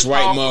but a rich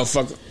white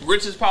motherfucker.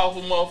 Richest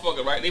powerful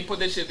motherfucker, right? They put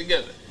that shit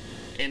together.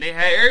 And they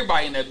had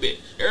everybody in that bitch.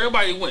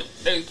 Everybody went.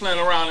 They was playing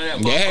around in that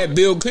motherfucker. They had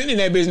Bill Clinton in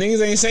that bitch.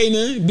 Niggas ain't say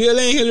nothing. Bill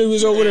and Hillary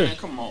was over there.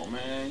 Come on,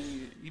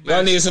 man.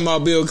 Y'all niggas talking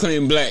about Bill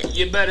Clinton black.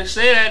 You better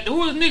say that.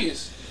 Who is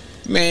niggas?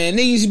 Man,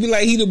 niggas used to be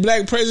like, he the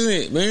black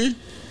president, man.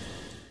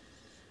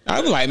 I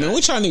was like, man,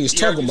 what y'all niggas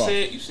talking about?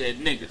 You said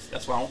niggas.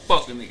 That's why I don't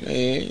fuck with niggas.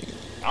 Man.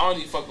 I don't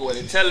even fuck with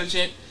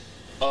intelligent.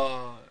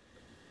 I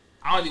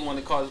don't even want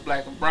to call this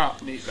black and brown.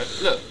 I mean,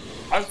 look,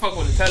 I just fuck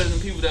with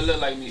intelligent people that look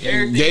like me.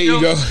 Everything there you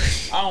go.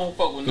 I don't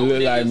fuck with no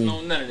niggas, like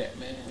no none of that,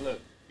 man. Look,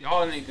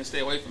 y'all niggas can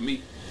stay away from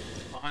me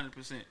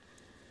 100%.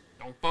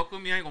 Don't fuck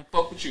with me, I ain't gonna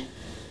fuck with you.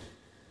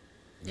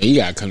 Man, you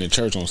gotta come to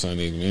church on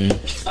Sundays, man.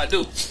 I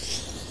do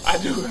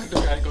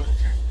gotta go to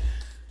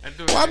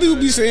church. Why people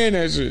be saying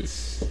that shit?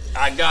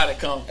 I gotta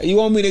come. You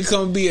want me to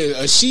come be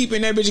a sheep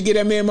and that bitch and get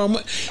that man my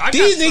money?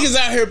 These niggas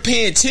out here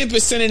paying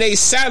 10% of their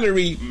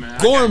salary,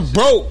 going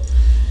broke,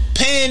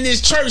 paying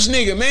this church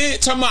nigga, man.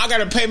 Talking about I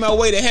gotta pay my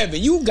way to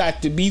heaven. You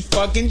got to be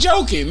fucking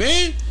joking,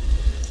 man.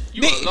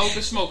 You a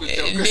local smoker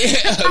joker.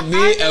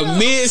 a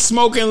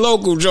mid-smoking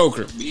local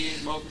joker.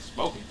 Mid-smoking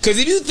smoking. Because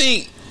if you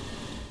think,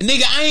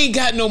 nigga, I ain't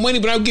got no money,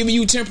 but I'm giving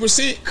you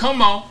 10%.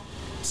 Come on.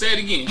 Say it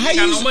again. You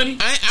got no money?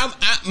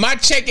 My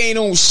check ain't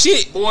on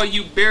shit. Boy,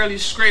 you barely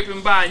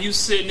scraping by and you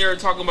sitting there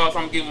talking about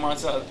I'm giving my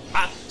salary.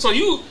 So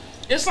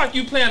it's like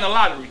you playing the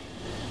lottery.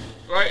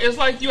 right? It's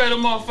like you at a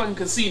motherfucking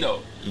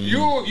casino.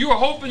 You were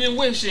hoping and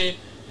wishing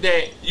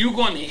that you're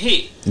going to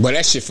hit. But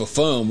that shit for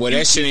fun. Boy,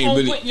 that shit ain't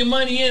really. Put your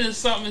money in or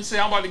something and say,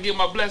 I'm about to get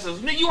my blessings.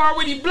 Nigga, you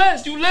already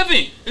blessed. You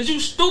living. Is you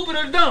stupid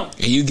or dumb?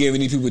 And you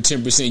giving these people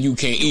 10% you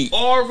can't eat.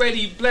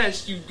 Already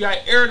blessed. You got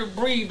air to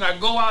breathe. Now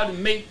go out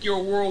and make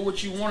your world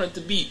what you want it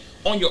to be.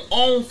 On your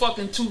own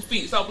fucking 2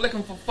 feet. Stop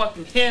looking for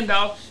fucking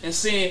handouts and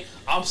saying,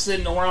 I'm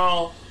sitting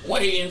around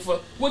waiting for.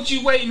 What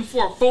you waiting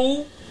for,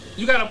 fool?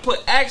 You got to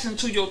put action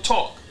to your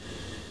talk.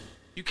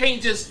 You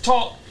can't just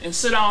talk and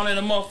sit down in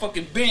a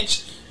motherfucking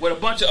bench with a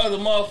bunch of other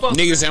motherfuckers.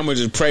 Niggas, how much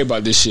just pray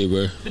about this shit,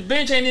 bro? The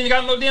bench ain't even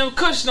got no damn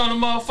cushion on the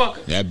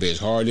motherfucker. That bitch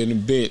hard in the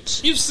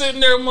bench. You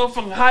sitting there,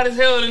 motherfucking hot as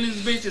hell in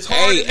this bitch. It's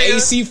hard as hell.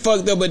 AC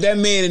fucked up, but that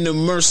man in the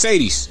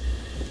Mercedes.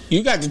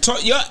 You got to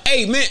talk. Y'all,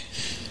 hey, man.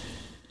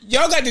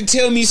 Y'all got to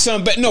tell me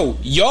something better. No,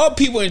 y'all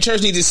people in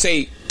church need to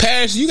say,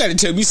 Pastor, you got to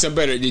tell me something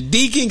better. The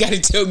deacon got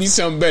to tell me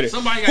something better.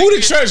 Who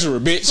the treasurer,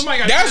 bitch?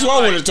 That's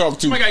what I want to talk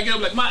to. Somebody got to get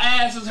up like, my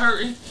ass is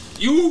hurting.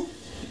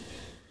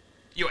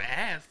 Your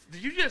ass?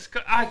 Did you just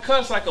I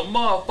cuss like a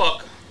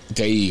motherfucker.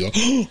 There you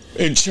go.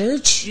 In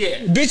church?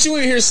 Yeah. Bitch, you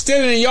in here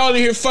stealing and y'all in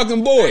here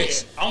fucking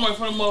boys. Yeah. I'm waiting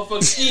for the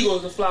motherfucking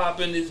eagles to fly up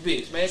in this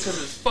bitch, man,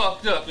 because it's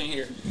fucked up in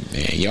here.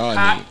 Man,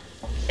 y'all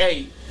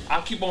Hey,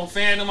 I keep on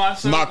fanning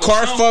myself. My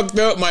car fucked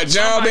up. My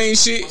job ain't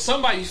shit.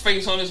 Somebody's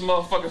face on this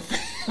motherfucking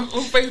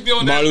Who's face be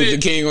on Martin that Luther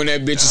bitch? King on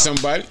that bitch or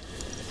somebody.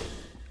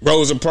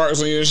 Rosa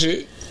Parks on your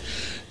shit.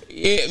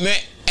 Yeah, man.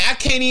 I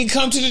can't even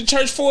come to the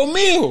church for a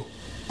meal.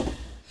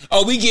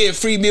 Oh, we get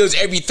free meals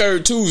every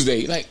third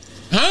Tuesday. Like,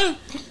 huh?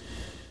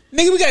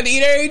 Nigga, we got to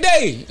eat every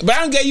day. But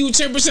I don't get you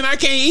 10% I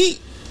can't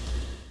eat.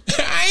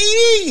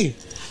 I ain't eating.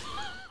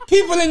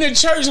 People in the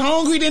church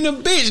hungry than a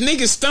bitch.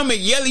 Nigga stomach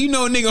yellow. You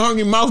know a nigga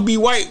hungry mouth be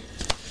white.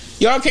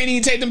 Y'all can't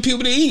even take them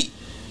people to eat.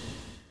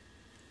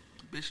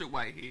 Bishop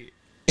Whitehead.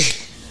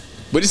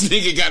 But this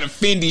nigga got a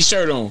Fendi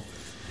shirt on.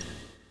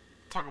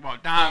 Talk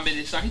about diamond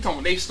and shit. He told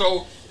me they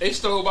stole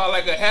about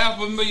like a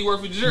 $500,000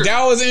 worth of jewelry.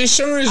 That was an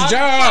insurance How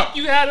job. the fuck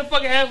you had a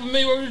fucking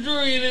 $500,000 worth of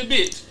jewelry in this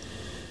bitch?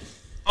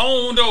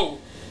 Owned though.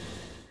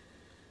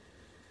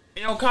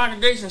 In your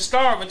congregation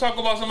starving, talk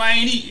about somebody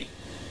ain't eating.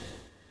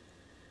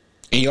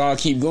 And y'all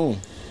keep going.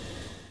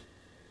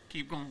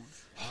 Keep going.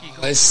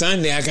 It's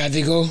Sunday, I got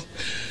to go.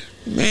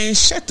 Man,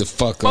 shut the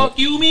fuck up. Fuck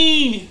you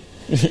mean?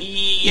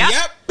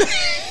 Yep.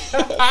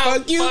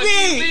 Fuck you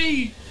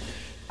mean?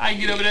 I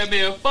get over that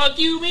man. Fuck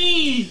you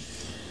mean?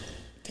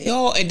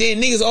 And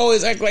then niggas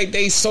always act like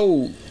they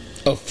so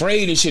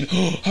afraid and shit.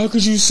 How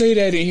could you say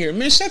that in here?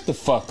 Man, shut the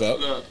fuck up.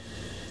 Look,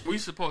 we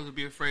supposed to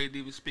be afraid to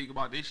even speak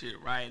about this shit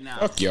right now.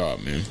 Fuck y'all,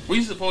 man.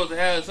 We supposed to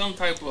have some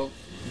type of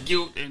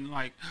guilt and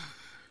like,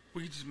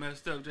 we just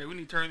messed up, Jay. We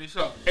need to turn this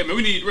up. Hey man,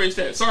 we need to erase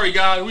that. Sorry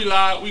guys, we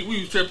lied. We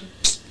was tripping.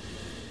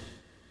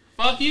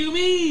 Fuck you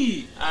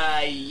me.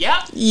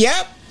 Yep.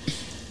 Yep.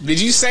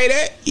 Did you say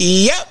that?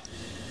 Yep.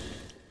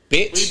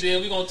 Bitch. We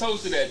did. We gonna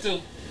toast to that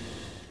too.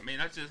 I mean,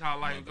 that's just how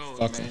life goes,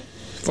 man.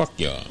 Fuck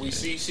y'all. We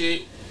see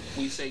shit.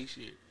 We say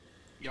shit.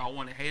 Y'all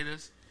want to hate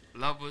us,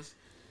 love us,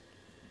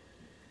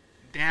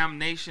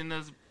 damnation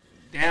us,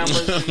 damn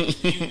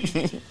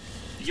us.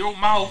 Your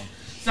mouth.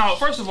 Now,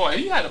 first of all, if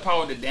you had the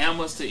power to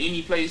damn us to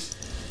any place,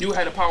 you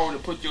had the power to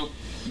put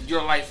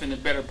your life in a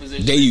better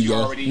position. There you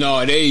go.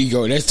 No, there you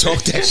go. Let's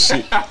talk that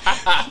shit.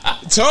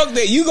 Talk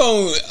that. You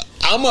gon'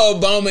 I'm an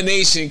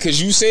abomination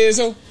because you said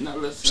so? No,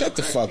 listen. Shut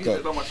the fuck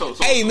up.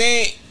 Hey,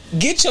 man,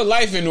 get your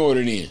life in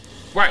order then.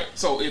 Right.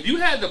 So, if you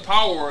had the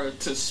power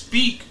to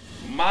speak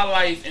my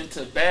life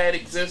into bad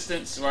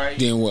existence, right?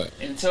 Then what?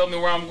 And tell me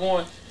where I'm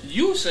going,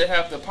 you should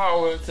have the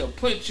power to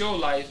put your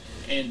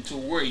life into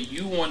where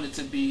you want it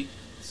to be.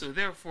 So,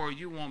 therefore,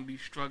 you won't be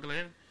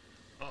struggling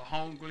or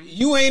hungry.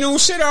 You ain't on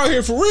shit out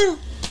here for real.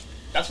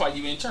 That's why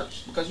you in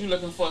church. Because you're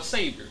looking for a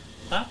savior.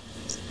 Huh?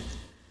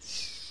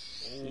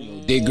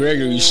 Dick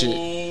Gregory shit.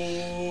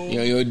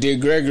 Yo,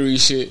 Dick Gregory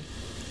shit.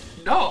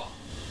 No.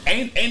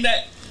 Ain't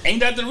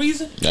that the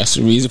reason? That's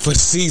the reason for the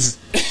season.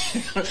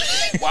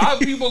 Why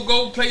people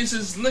go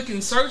places looking,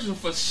 searching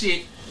for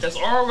shit that's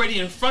already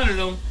in front of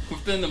them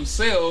within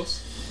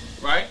themselves,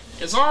 right?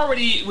 It's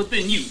already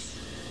within you.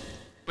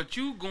 But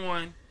you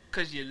going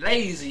because you're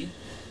lazy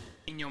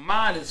and your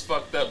mind is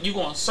fucked up. You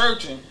going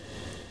searching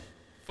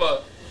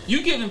for...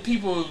 You giving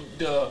people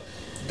the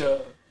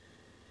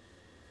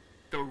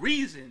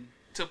reason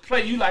to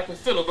play you like a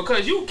fiddle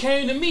because you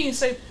came to me and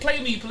say,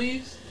 play me,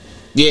 please.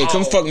 Yeah,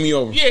 come fuck me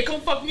over. Yeah, come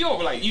fuck me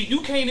over. Like,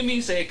 you came to me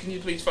and said, can you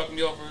please fuck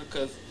me over?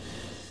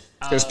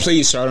 Because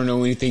please, sir, I don't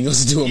know anything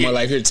else to do with my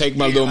life. Here, take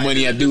my little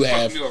money I do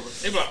have.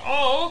 They be like,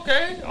 oh,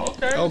 okay.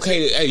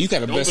 Okay, hey, you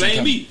got a blessing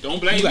coming. Don't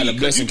blame me. You got a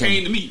blessing coming.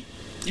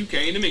 You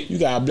came to me. You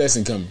got a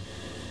blessing coming.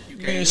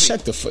 Man,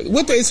 shut the fuck.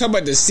 What they talk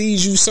about the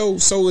seeds you sow a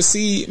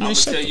seed? Man, I'm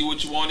gonna tell you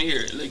what you want to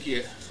hear. Look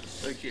here.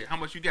 How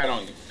much you got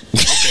on you?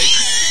 Okay.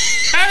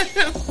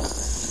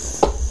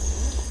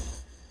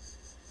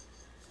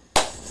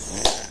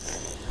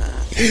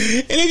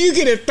 And if you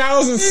get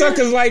 1,000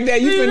 suckers like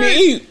that, you finna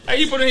eat. Hey,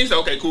 you put it in.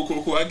 Okay,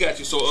 cool. I got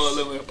you. So,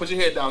 put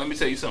your head down. Let me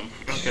tell you something.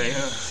 Okay.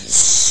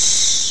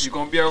 You're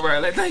gonna be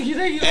alright. Like, thank you.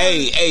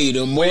 Hey,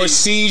 the more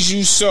seeds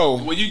you sow.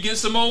 When you get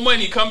some more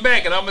money, come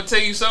back and I'm gonna tell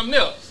you something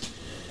else.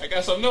 I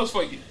got something else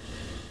for you.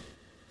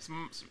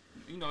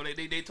 You know,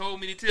 they told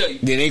me to tell you.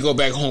 Then they go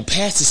back home.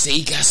 Pastor say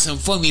he got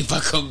something for me if I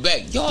come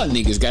back. Y'all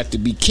niggas got to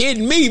be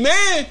kidding me,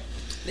 man.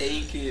 They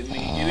ain't kidding me.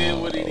 It is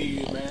what it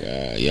is, man.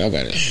 God, y'all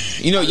gotta.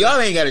 You know, y'all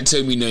ain't gotta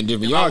tell me nothing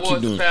different. Y'all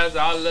keep doing. Pastor,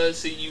 I love to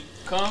see you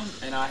come,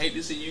 and I hate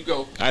to see you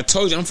go. I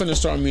told you I'm finna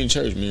start me in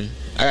church, man.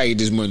 I gotta get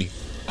this money.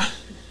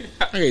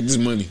 I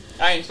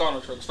ain't starting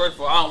no church. First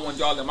of all, I don't want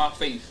y'all in my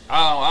face.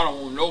 I don't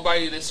want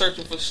nobody that's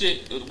searching for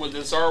shit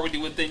that's already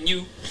within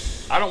you.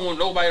 I don't want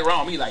nobody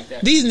around me like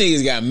that. These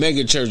niggas got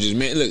mega churches,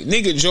 man. Look,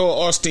 nigga Joel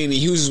Austin and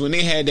Houston, when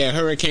they had that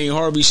Hurricane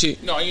Harvey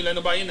shit. No, I ain't let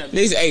nobody in there.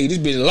 They said, hey, this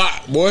bitch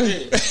locked, boy.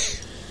 Yeah.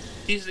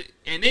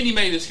 And then he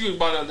made an excuse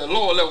about the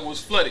lower level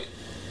was flooded.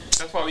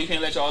 That's why we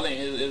can't let y'all in.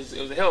 It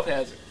was a health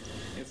hazard.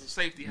 It's a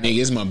safety hazard. Nigga,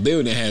 it's my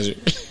building hazard.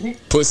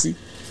 Pussy.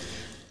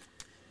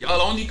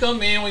 Y'all only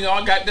come in when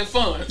y'all got the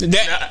fun.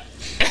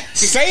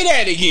 Say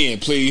that again,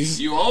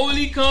 please. You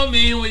only come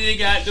in when you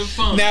got the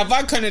fun. Now, if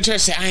I come to church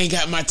and say, I ain't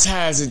got my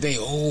tithes today,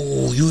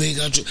 oh, you ain't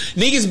got your...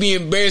 Niggas be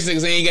embarrassed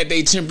because they ain't got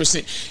their 10%.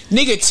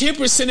 Nigga,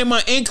 10% of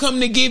my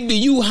income to give to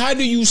you, how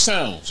do you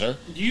sound, sir?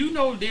 Do you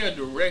know they'll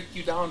direct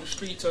you down the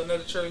street to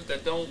another church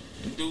that don't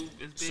do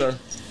as big? Sir,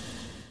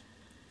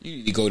 you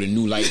need to go to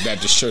New Light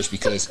Baptist Church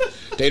because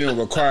they don't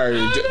require...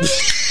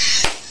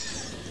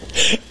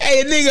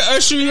 Hey, nigga,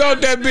 usher you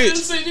out that bitch.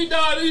 Sitting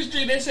down the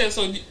street, they said,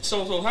 so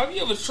have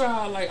you ever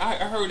tried, like,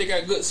 I heard they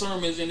got good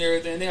sermons and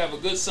everything, they have a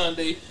good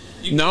Sunday.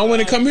 No, I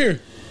want to come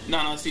here. No,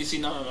 CC.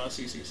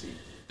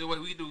 The way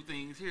we do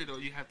things here, though,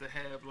 you have to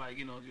have, like,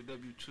 you know, your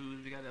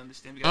W-2s, you got to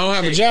understand. I don't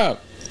have a job.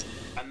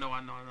 I know,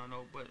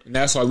 but... And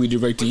that's why we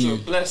direct to you. Your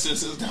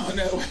blessings is down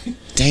that way.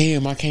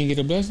 Damn, I can't get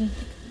a blessing?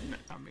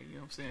 I mean, you know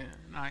what I'm saying?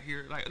 Not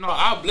here. Like, no,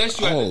 I'll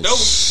bless you at the door.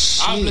 Shit.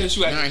 I'll bless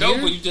you at the door,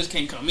 here? but you just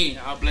can't come in.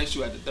 I'll bless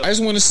you at the door. I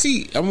just want to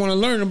see. I want to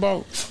learn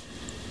about.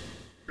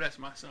 Bless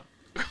my son.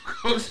 Nigga,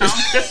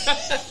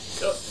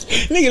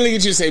 look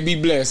at you and say, be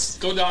blessed.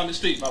 Go down the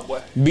street, my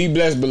boy. Be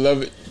blessed,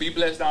 beloved. Be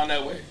blessed down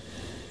that way.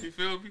 You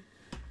feel me?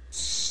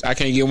 I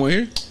can't get one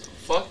here?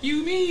 Fuck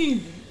you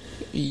mean?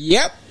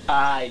 Yep.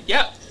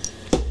 Yep.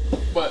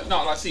 But,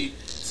 no, I see,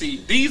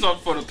 these are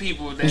for the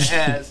people that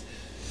has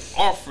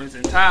offerings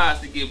and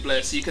tithes to get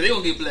blessed. See, because they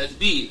going to get blessed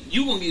big.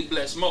 You going to get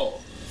blessed small.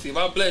 See, if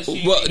I bless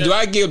you... Well, do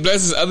I give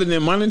blessings other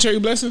than monetary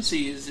blessings?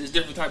 See, it's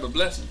different type of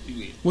blessings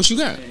you get. What you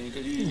got?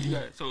 You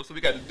got so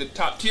we got the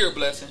top tier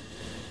blessing,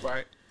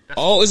 right?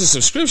 It's a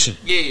subscription.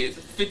 Yeah, it's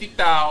a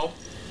 50,000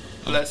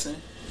 blessing,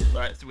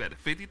 right? So we got the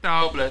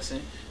 50,000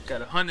 blessing,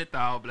 got a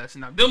 100,000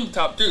 blessing. Now, them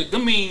top tier,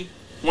 them mean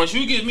once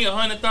you give me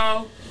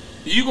 100,000,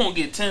 you going to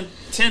get 10,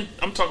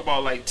 I'm talking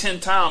about like 10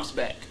 times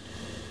back.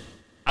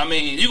 I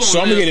mean, you gonna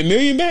I'm gonna get $1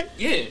 million back?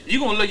 Yeah,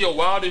 you gonna live your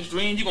wildest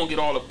dreams. You gonna get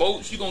all the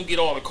boats. You gonna get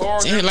all the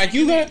cars. Damn, like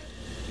you got?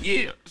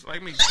 Yeah, it's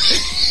like me.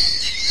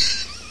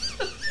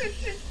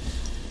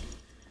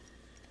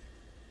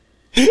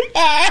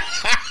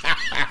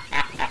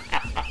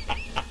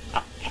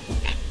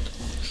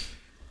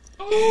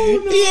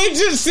 Oh, no. He ain't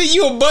just see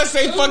you bust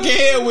a fucking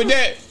head with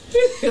that.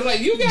 Like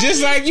you got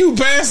just like you,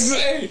 pastor.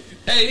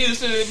 Hey, he'll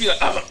sit there and be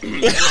like,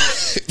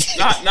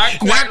 not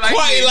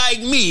quite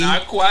like me.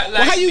 Not quite like me.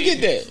 Well, how you get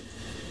that?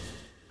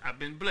 I've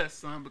been blessed,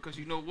 son, because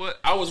you know what?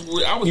 I was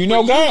you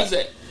know where God? You was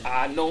at.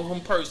 I know him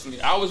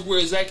personally. I was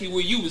exactly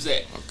where you was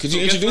at. Could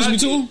you introduce me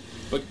to him?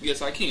 But yes,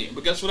 I can.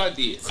 But guess what I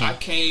did? Okay. I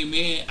came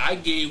in. I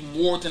gave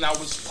more than I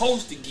was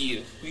supposed to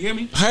give. You hear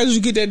me? How did you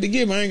get that to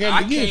give? I ain't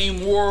got to give.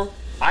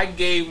 I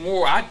gave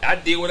more.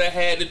 I did what I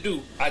had to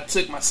do. I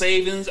took my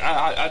savings.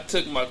 I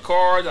took my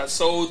cards. I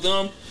sold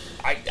them.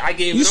 I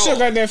gave it all. You still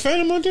got that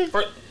Phantom out there?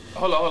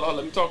 Hold on.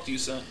 Let me talk to you,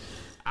 son.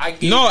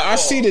 I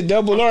see the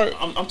double R.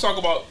 I'm talking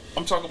about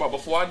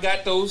before I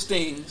got those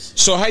things.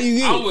 So how you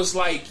get it? I was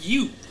like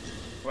you,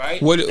 right?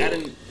 I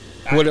didn't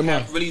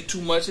have really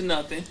too much of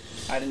nothing.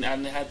 I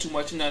didn't have too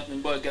much of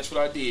nothing. But guess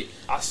what I did?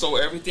 I sold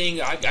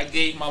everything. I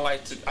gave my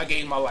life. I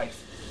gave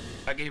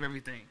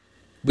everything.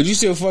 But you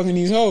still fucking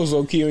these hoes,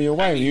 low key, on your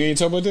wife. You ain't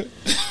talking about that?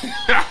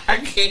 I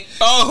can't.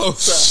 Oh,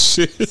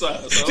 shit.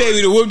 Tell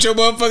me to whoop your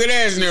motherfucking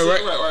ass in there,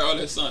 right? Right, all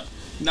that, son.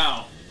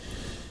 Now,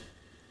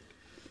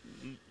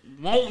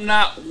 won't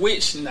not,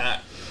 wish not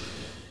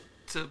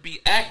to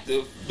be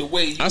active the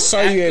way you I saw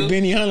active. You at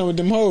Benihana with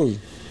them hoes.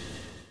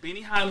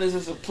 Benihana's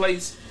is a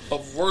place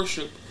of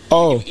worship.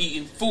 Oh.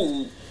 Eating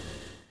food,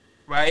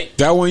 right?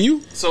 That one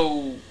you?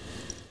 So,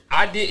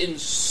 I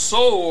didn't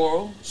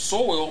soil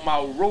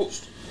my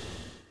roast.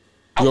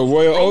 Your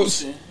royal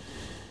oats?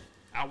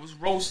 I was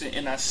roasting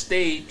and I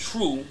stayed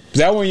true.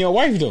 That one your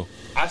wife, though?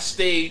 I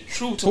stayed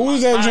true to Who my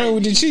was that joint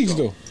with the findings, cheeks,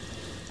 though?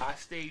 I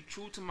stayed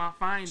true to my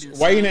findings.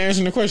 Why you not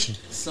answering the question?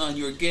 Son,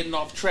 you're getting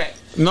off track.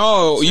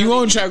 No, you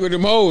on track with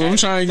them hoes. I'm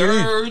trying to get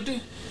in.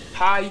 Third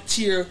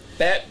high-tier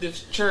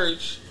Baptist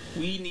church,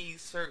 we need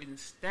certain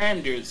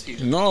standards here.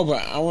 No,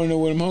 but I want to know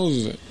where them hoes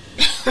is at.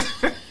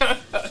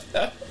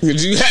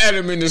 Because you had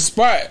them in the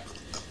spot.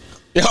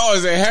 Y'all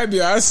was at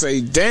happy. I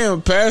say,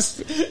 damn,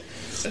 pastor.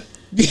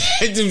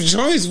 Had them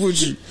joints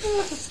with you.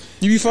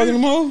 You be fucking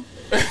them all?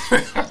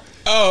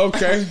 Oh,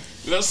 okay.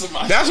 Listen,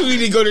 that's what we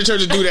need to go to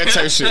church and do that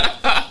type shit.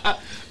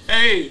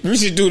 Hey, we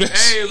should do that.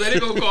 Hey, let it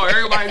go call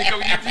everybody to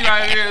come get you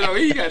out here though.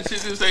 He got shit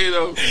to say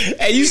though.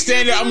 Hey, you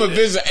stand there, I'm a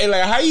visitor. Hey,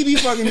 like, how you be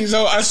fucking these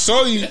hoes? I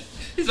saw you.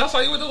 He said, I saw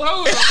you with those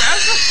hoes.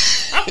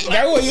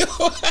 That what you?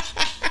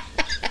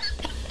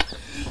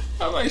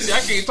 I'm like, see, I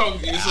can't talk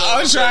to you. So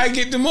I'm trying to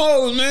get them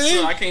hoes, man.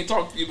 So I can't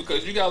talk to you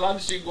because you got a lot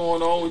of shit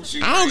going on with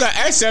you. I don't got.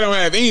 Actually, I don't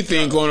have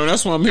anything going on.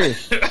 That's why I'm here.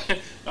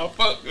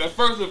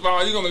 First of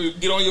all, you gonna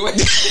get on your way.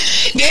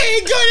 There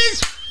you go.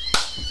 This.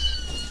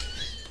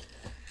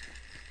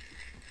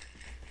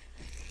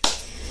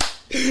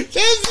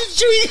 That's the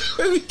truth.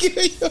 Let me get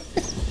you.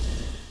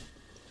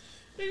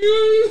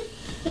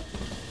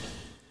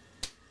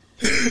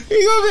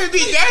 You gonna be?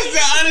 That's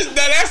the honest.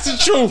 That's the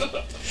truth.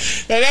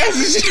 That's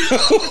the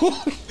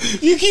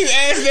truth. You keep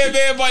asking that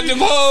man about them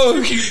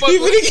hoes.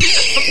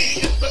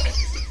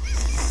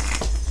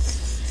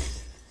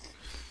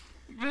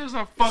 Bitch,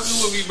 I'm fucking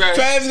with me, man.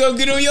 Paz gonna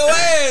get on your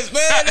ass,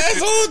 man.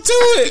 That's all to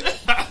it.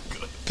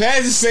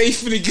 Paz is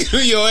safe to get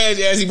on your ass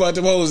as he bought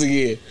them hoes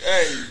again.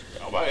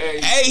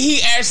 Hey,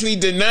 he actually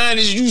denied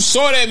it. You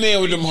saw that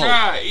man with them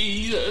hoes.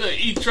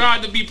 He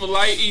tried to be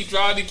polite. He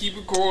tried to keep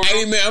it cordial.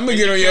 Hey, man, I'm gonna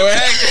get on your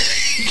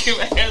ass. Give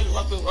an ass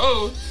about them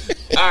hoes.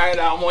 Alright,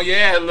 I'm on your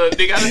ass, little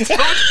nigga.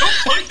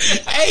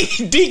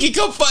 Hey, Deacon,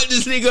 come fuck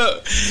this nigga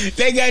up.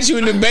 They got you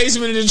in the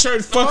basement of the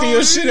church fucking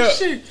your shit up.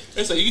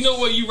 They say, you know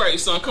what, you right,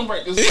 son. Come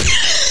right this way.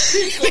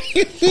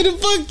 They finna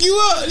fuck you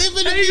up. They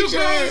finna beat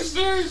your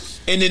ass.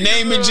 In the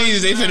name of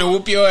Jesus, they finna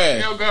whoop your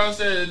ass. Your girl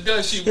said,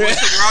 does she boy?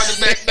 Took around the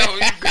back door.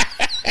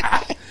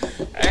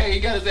 Hey, he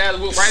got his ass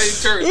whooped right in the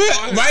church.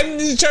 Boy. Right in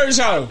the church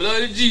house.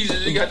 Blood of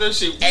Jesus. He got that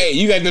shit. Hey,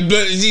 you got the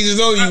blood of Jesus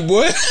on you,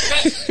 boy.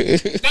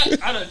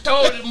 I done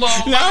told him,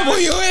 motherfucker. Now I'm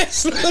on your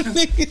ass, little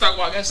nigga. Talk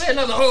about that. Say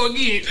another hoe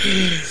again.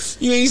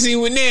 You ain't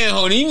seen with Nan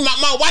holding. You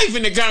my wife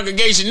in the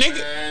congregation, nigga.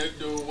 Man,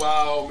 dude,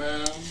 wow,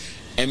 man.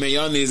 Hey, man,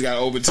 y'all niggas got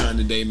overtime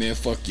today, man.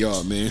 Fuck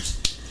y'all, man.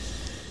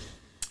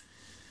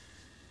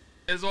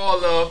 It's all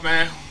love,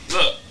 man.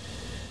 Look.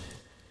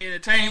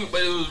 Entertainment,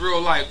 but it was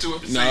real life too at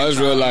the same time. No, it was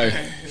real life.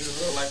 Man. It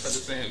was real life at the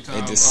same time.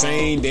 At the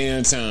same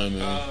damn time,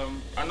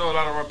 man. I know a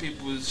lot of our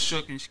people is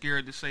shook and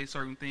scared to say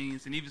certain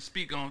things and even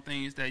speak on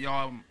things that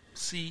y'all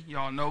see,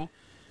 y'all know.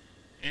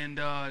 And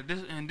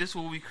this is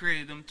what we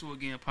created them to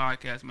again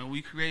podcast, man.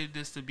 We created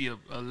this to be a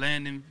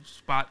landing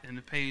spot and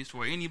a page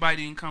where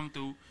anybody can come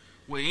through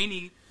with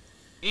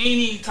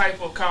any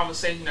type of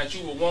conversation that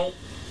you would want.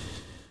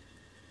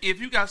 If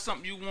you got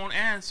something you want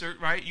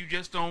answered, right? You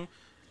just don't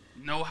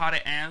know how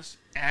to ask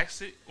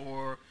it,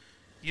 or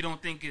you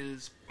don't think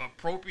is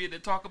appropriate to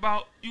talk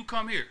about, you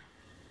come here,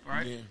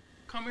 right? Yeah.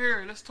 Come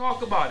here, let's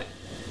talk about it.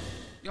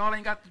 Y'all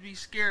ain't got to be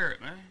scared,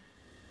 man.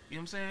 You know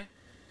what I'm saying?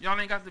 Y'all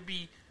ain't got to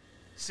be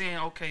saying,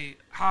 okay,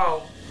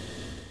 how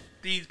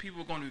these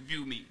people are going to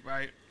view me,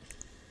 right?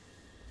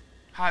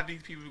 How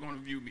these people are going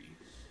to view me.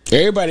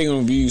 Everybody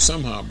going to view you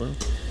somehow, bro.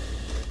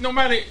 No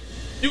matter,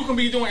 you can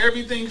be doing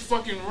everything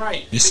fucking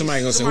right. And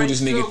somebody going to say, who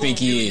this nigga think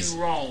he is?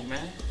 You wrong,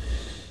 man.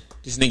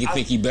 This nigga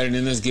think he better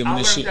than us, give him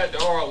this shit. I learned that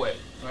the hard way,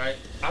 right?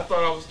 I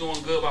thought I was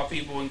doing good by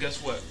people, and guess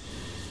what?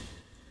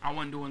 I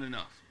wasn't doing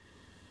enough.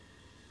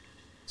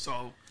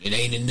 So it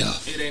ain't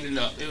enough. It ain't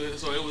enough.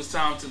 It was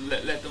time to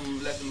let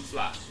them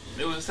fly.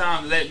 It was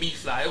time to let me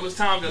fly. It was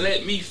time to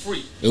let me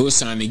free. It was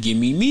time to give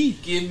me me.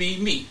 Give me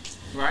me,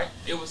 right?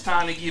 It was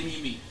time to give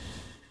me me.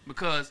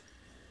 Because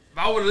if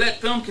I would have let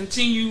them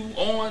continue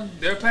on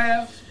their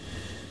path,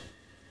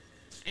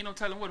 ain't no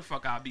telling where the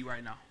fuck I'll be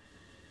right now.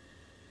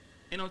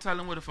 Ain't no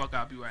telling where the fuck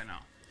I'll be right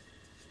now.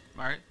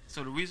 Right?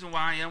 So the reason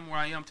why I am where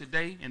I am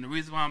today, and the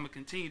reason why I'm going to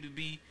continue to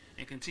be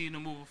and continue to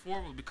move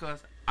forward,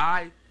 because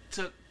I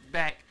took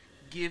back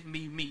give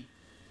me me.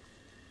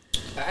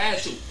 I had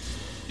to.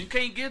 You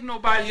can't get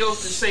nobody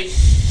else to say,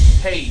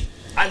 hey,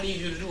 I need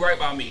you to do right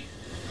by me.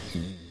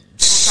 They're going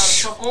to try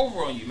to fuck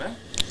over on you, man.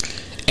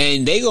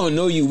 And they going to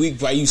know you weak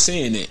by you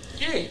saying that.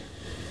 Yeah.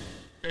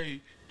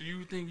 Hey, do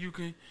you think you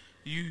can...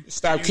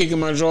 Stop kicking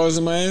my drawers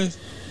in my ass?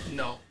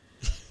 No.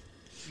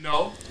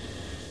 No.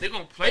 They're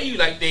going to play you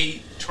like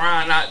they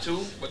trying not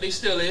to, but they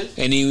still is.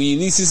 And then when you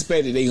least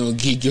suspect it, they going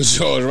to kick your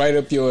drawers right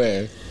up your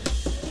ass.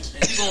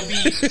 And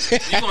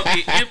you're going to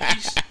be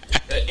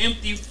an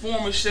empty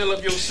former shell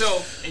of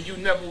yourself, and you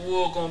never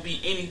will going to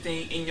be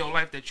anything in your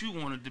life that you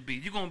wanted to be.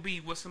 You're going to be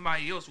what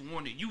somebody else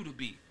wanted you to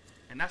be,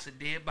 and that's a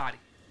dead body.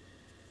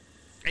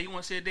 Hey, you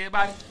want to see a dead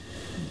body?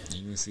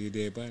 You want to see a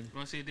dead body? You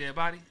want to see a dead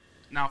body?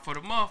 Now, for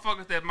the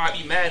motherfuckers that might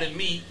be mad at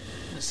me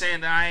and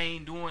saying that I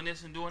ain't doing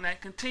this and doing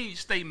that, continue to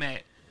stay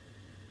mad.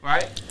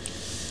 Right?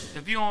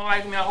 If you don't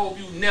like me, I hope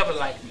you never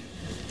like me.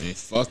 Man,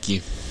 fuck you.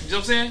 You know what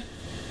I'm saying?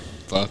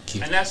 Fuck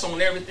you. And that's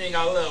on everything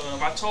I love. And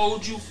if I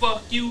told you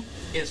fuck you,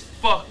 it's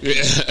fuck you.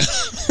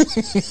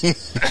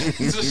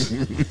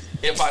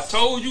 If I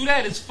told you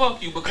that, it's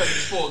fuck you because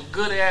it's for a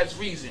good ass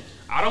reason.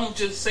 I don't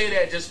just say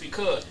that just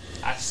because.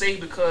 I say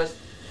because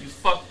you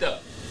fucked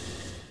up.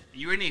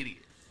 You're an idiot.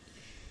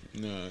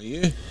 No,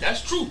 yeah.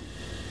 That's true.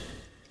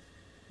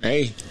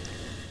 Hey,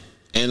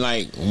 and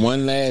like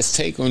one last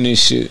take on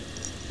this shit.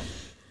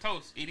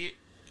 Toast, idiot.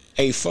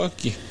 Hey,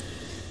 fuck you,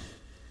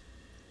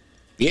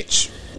 bitch.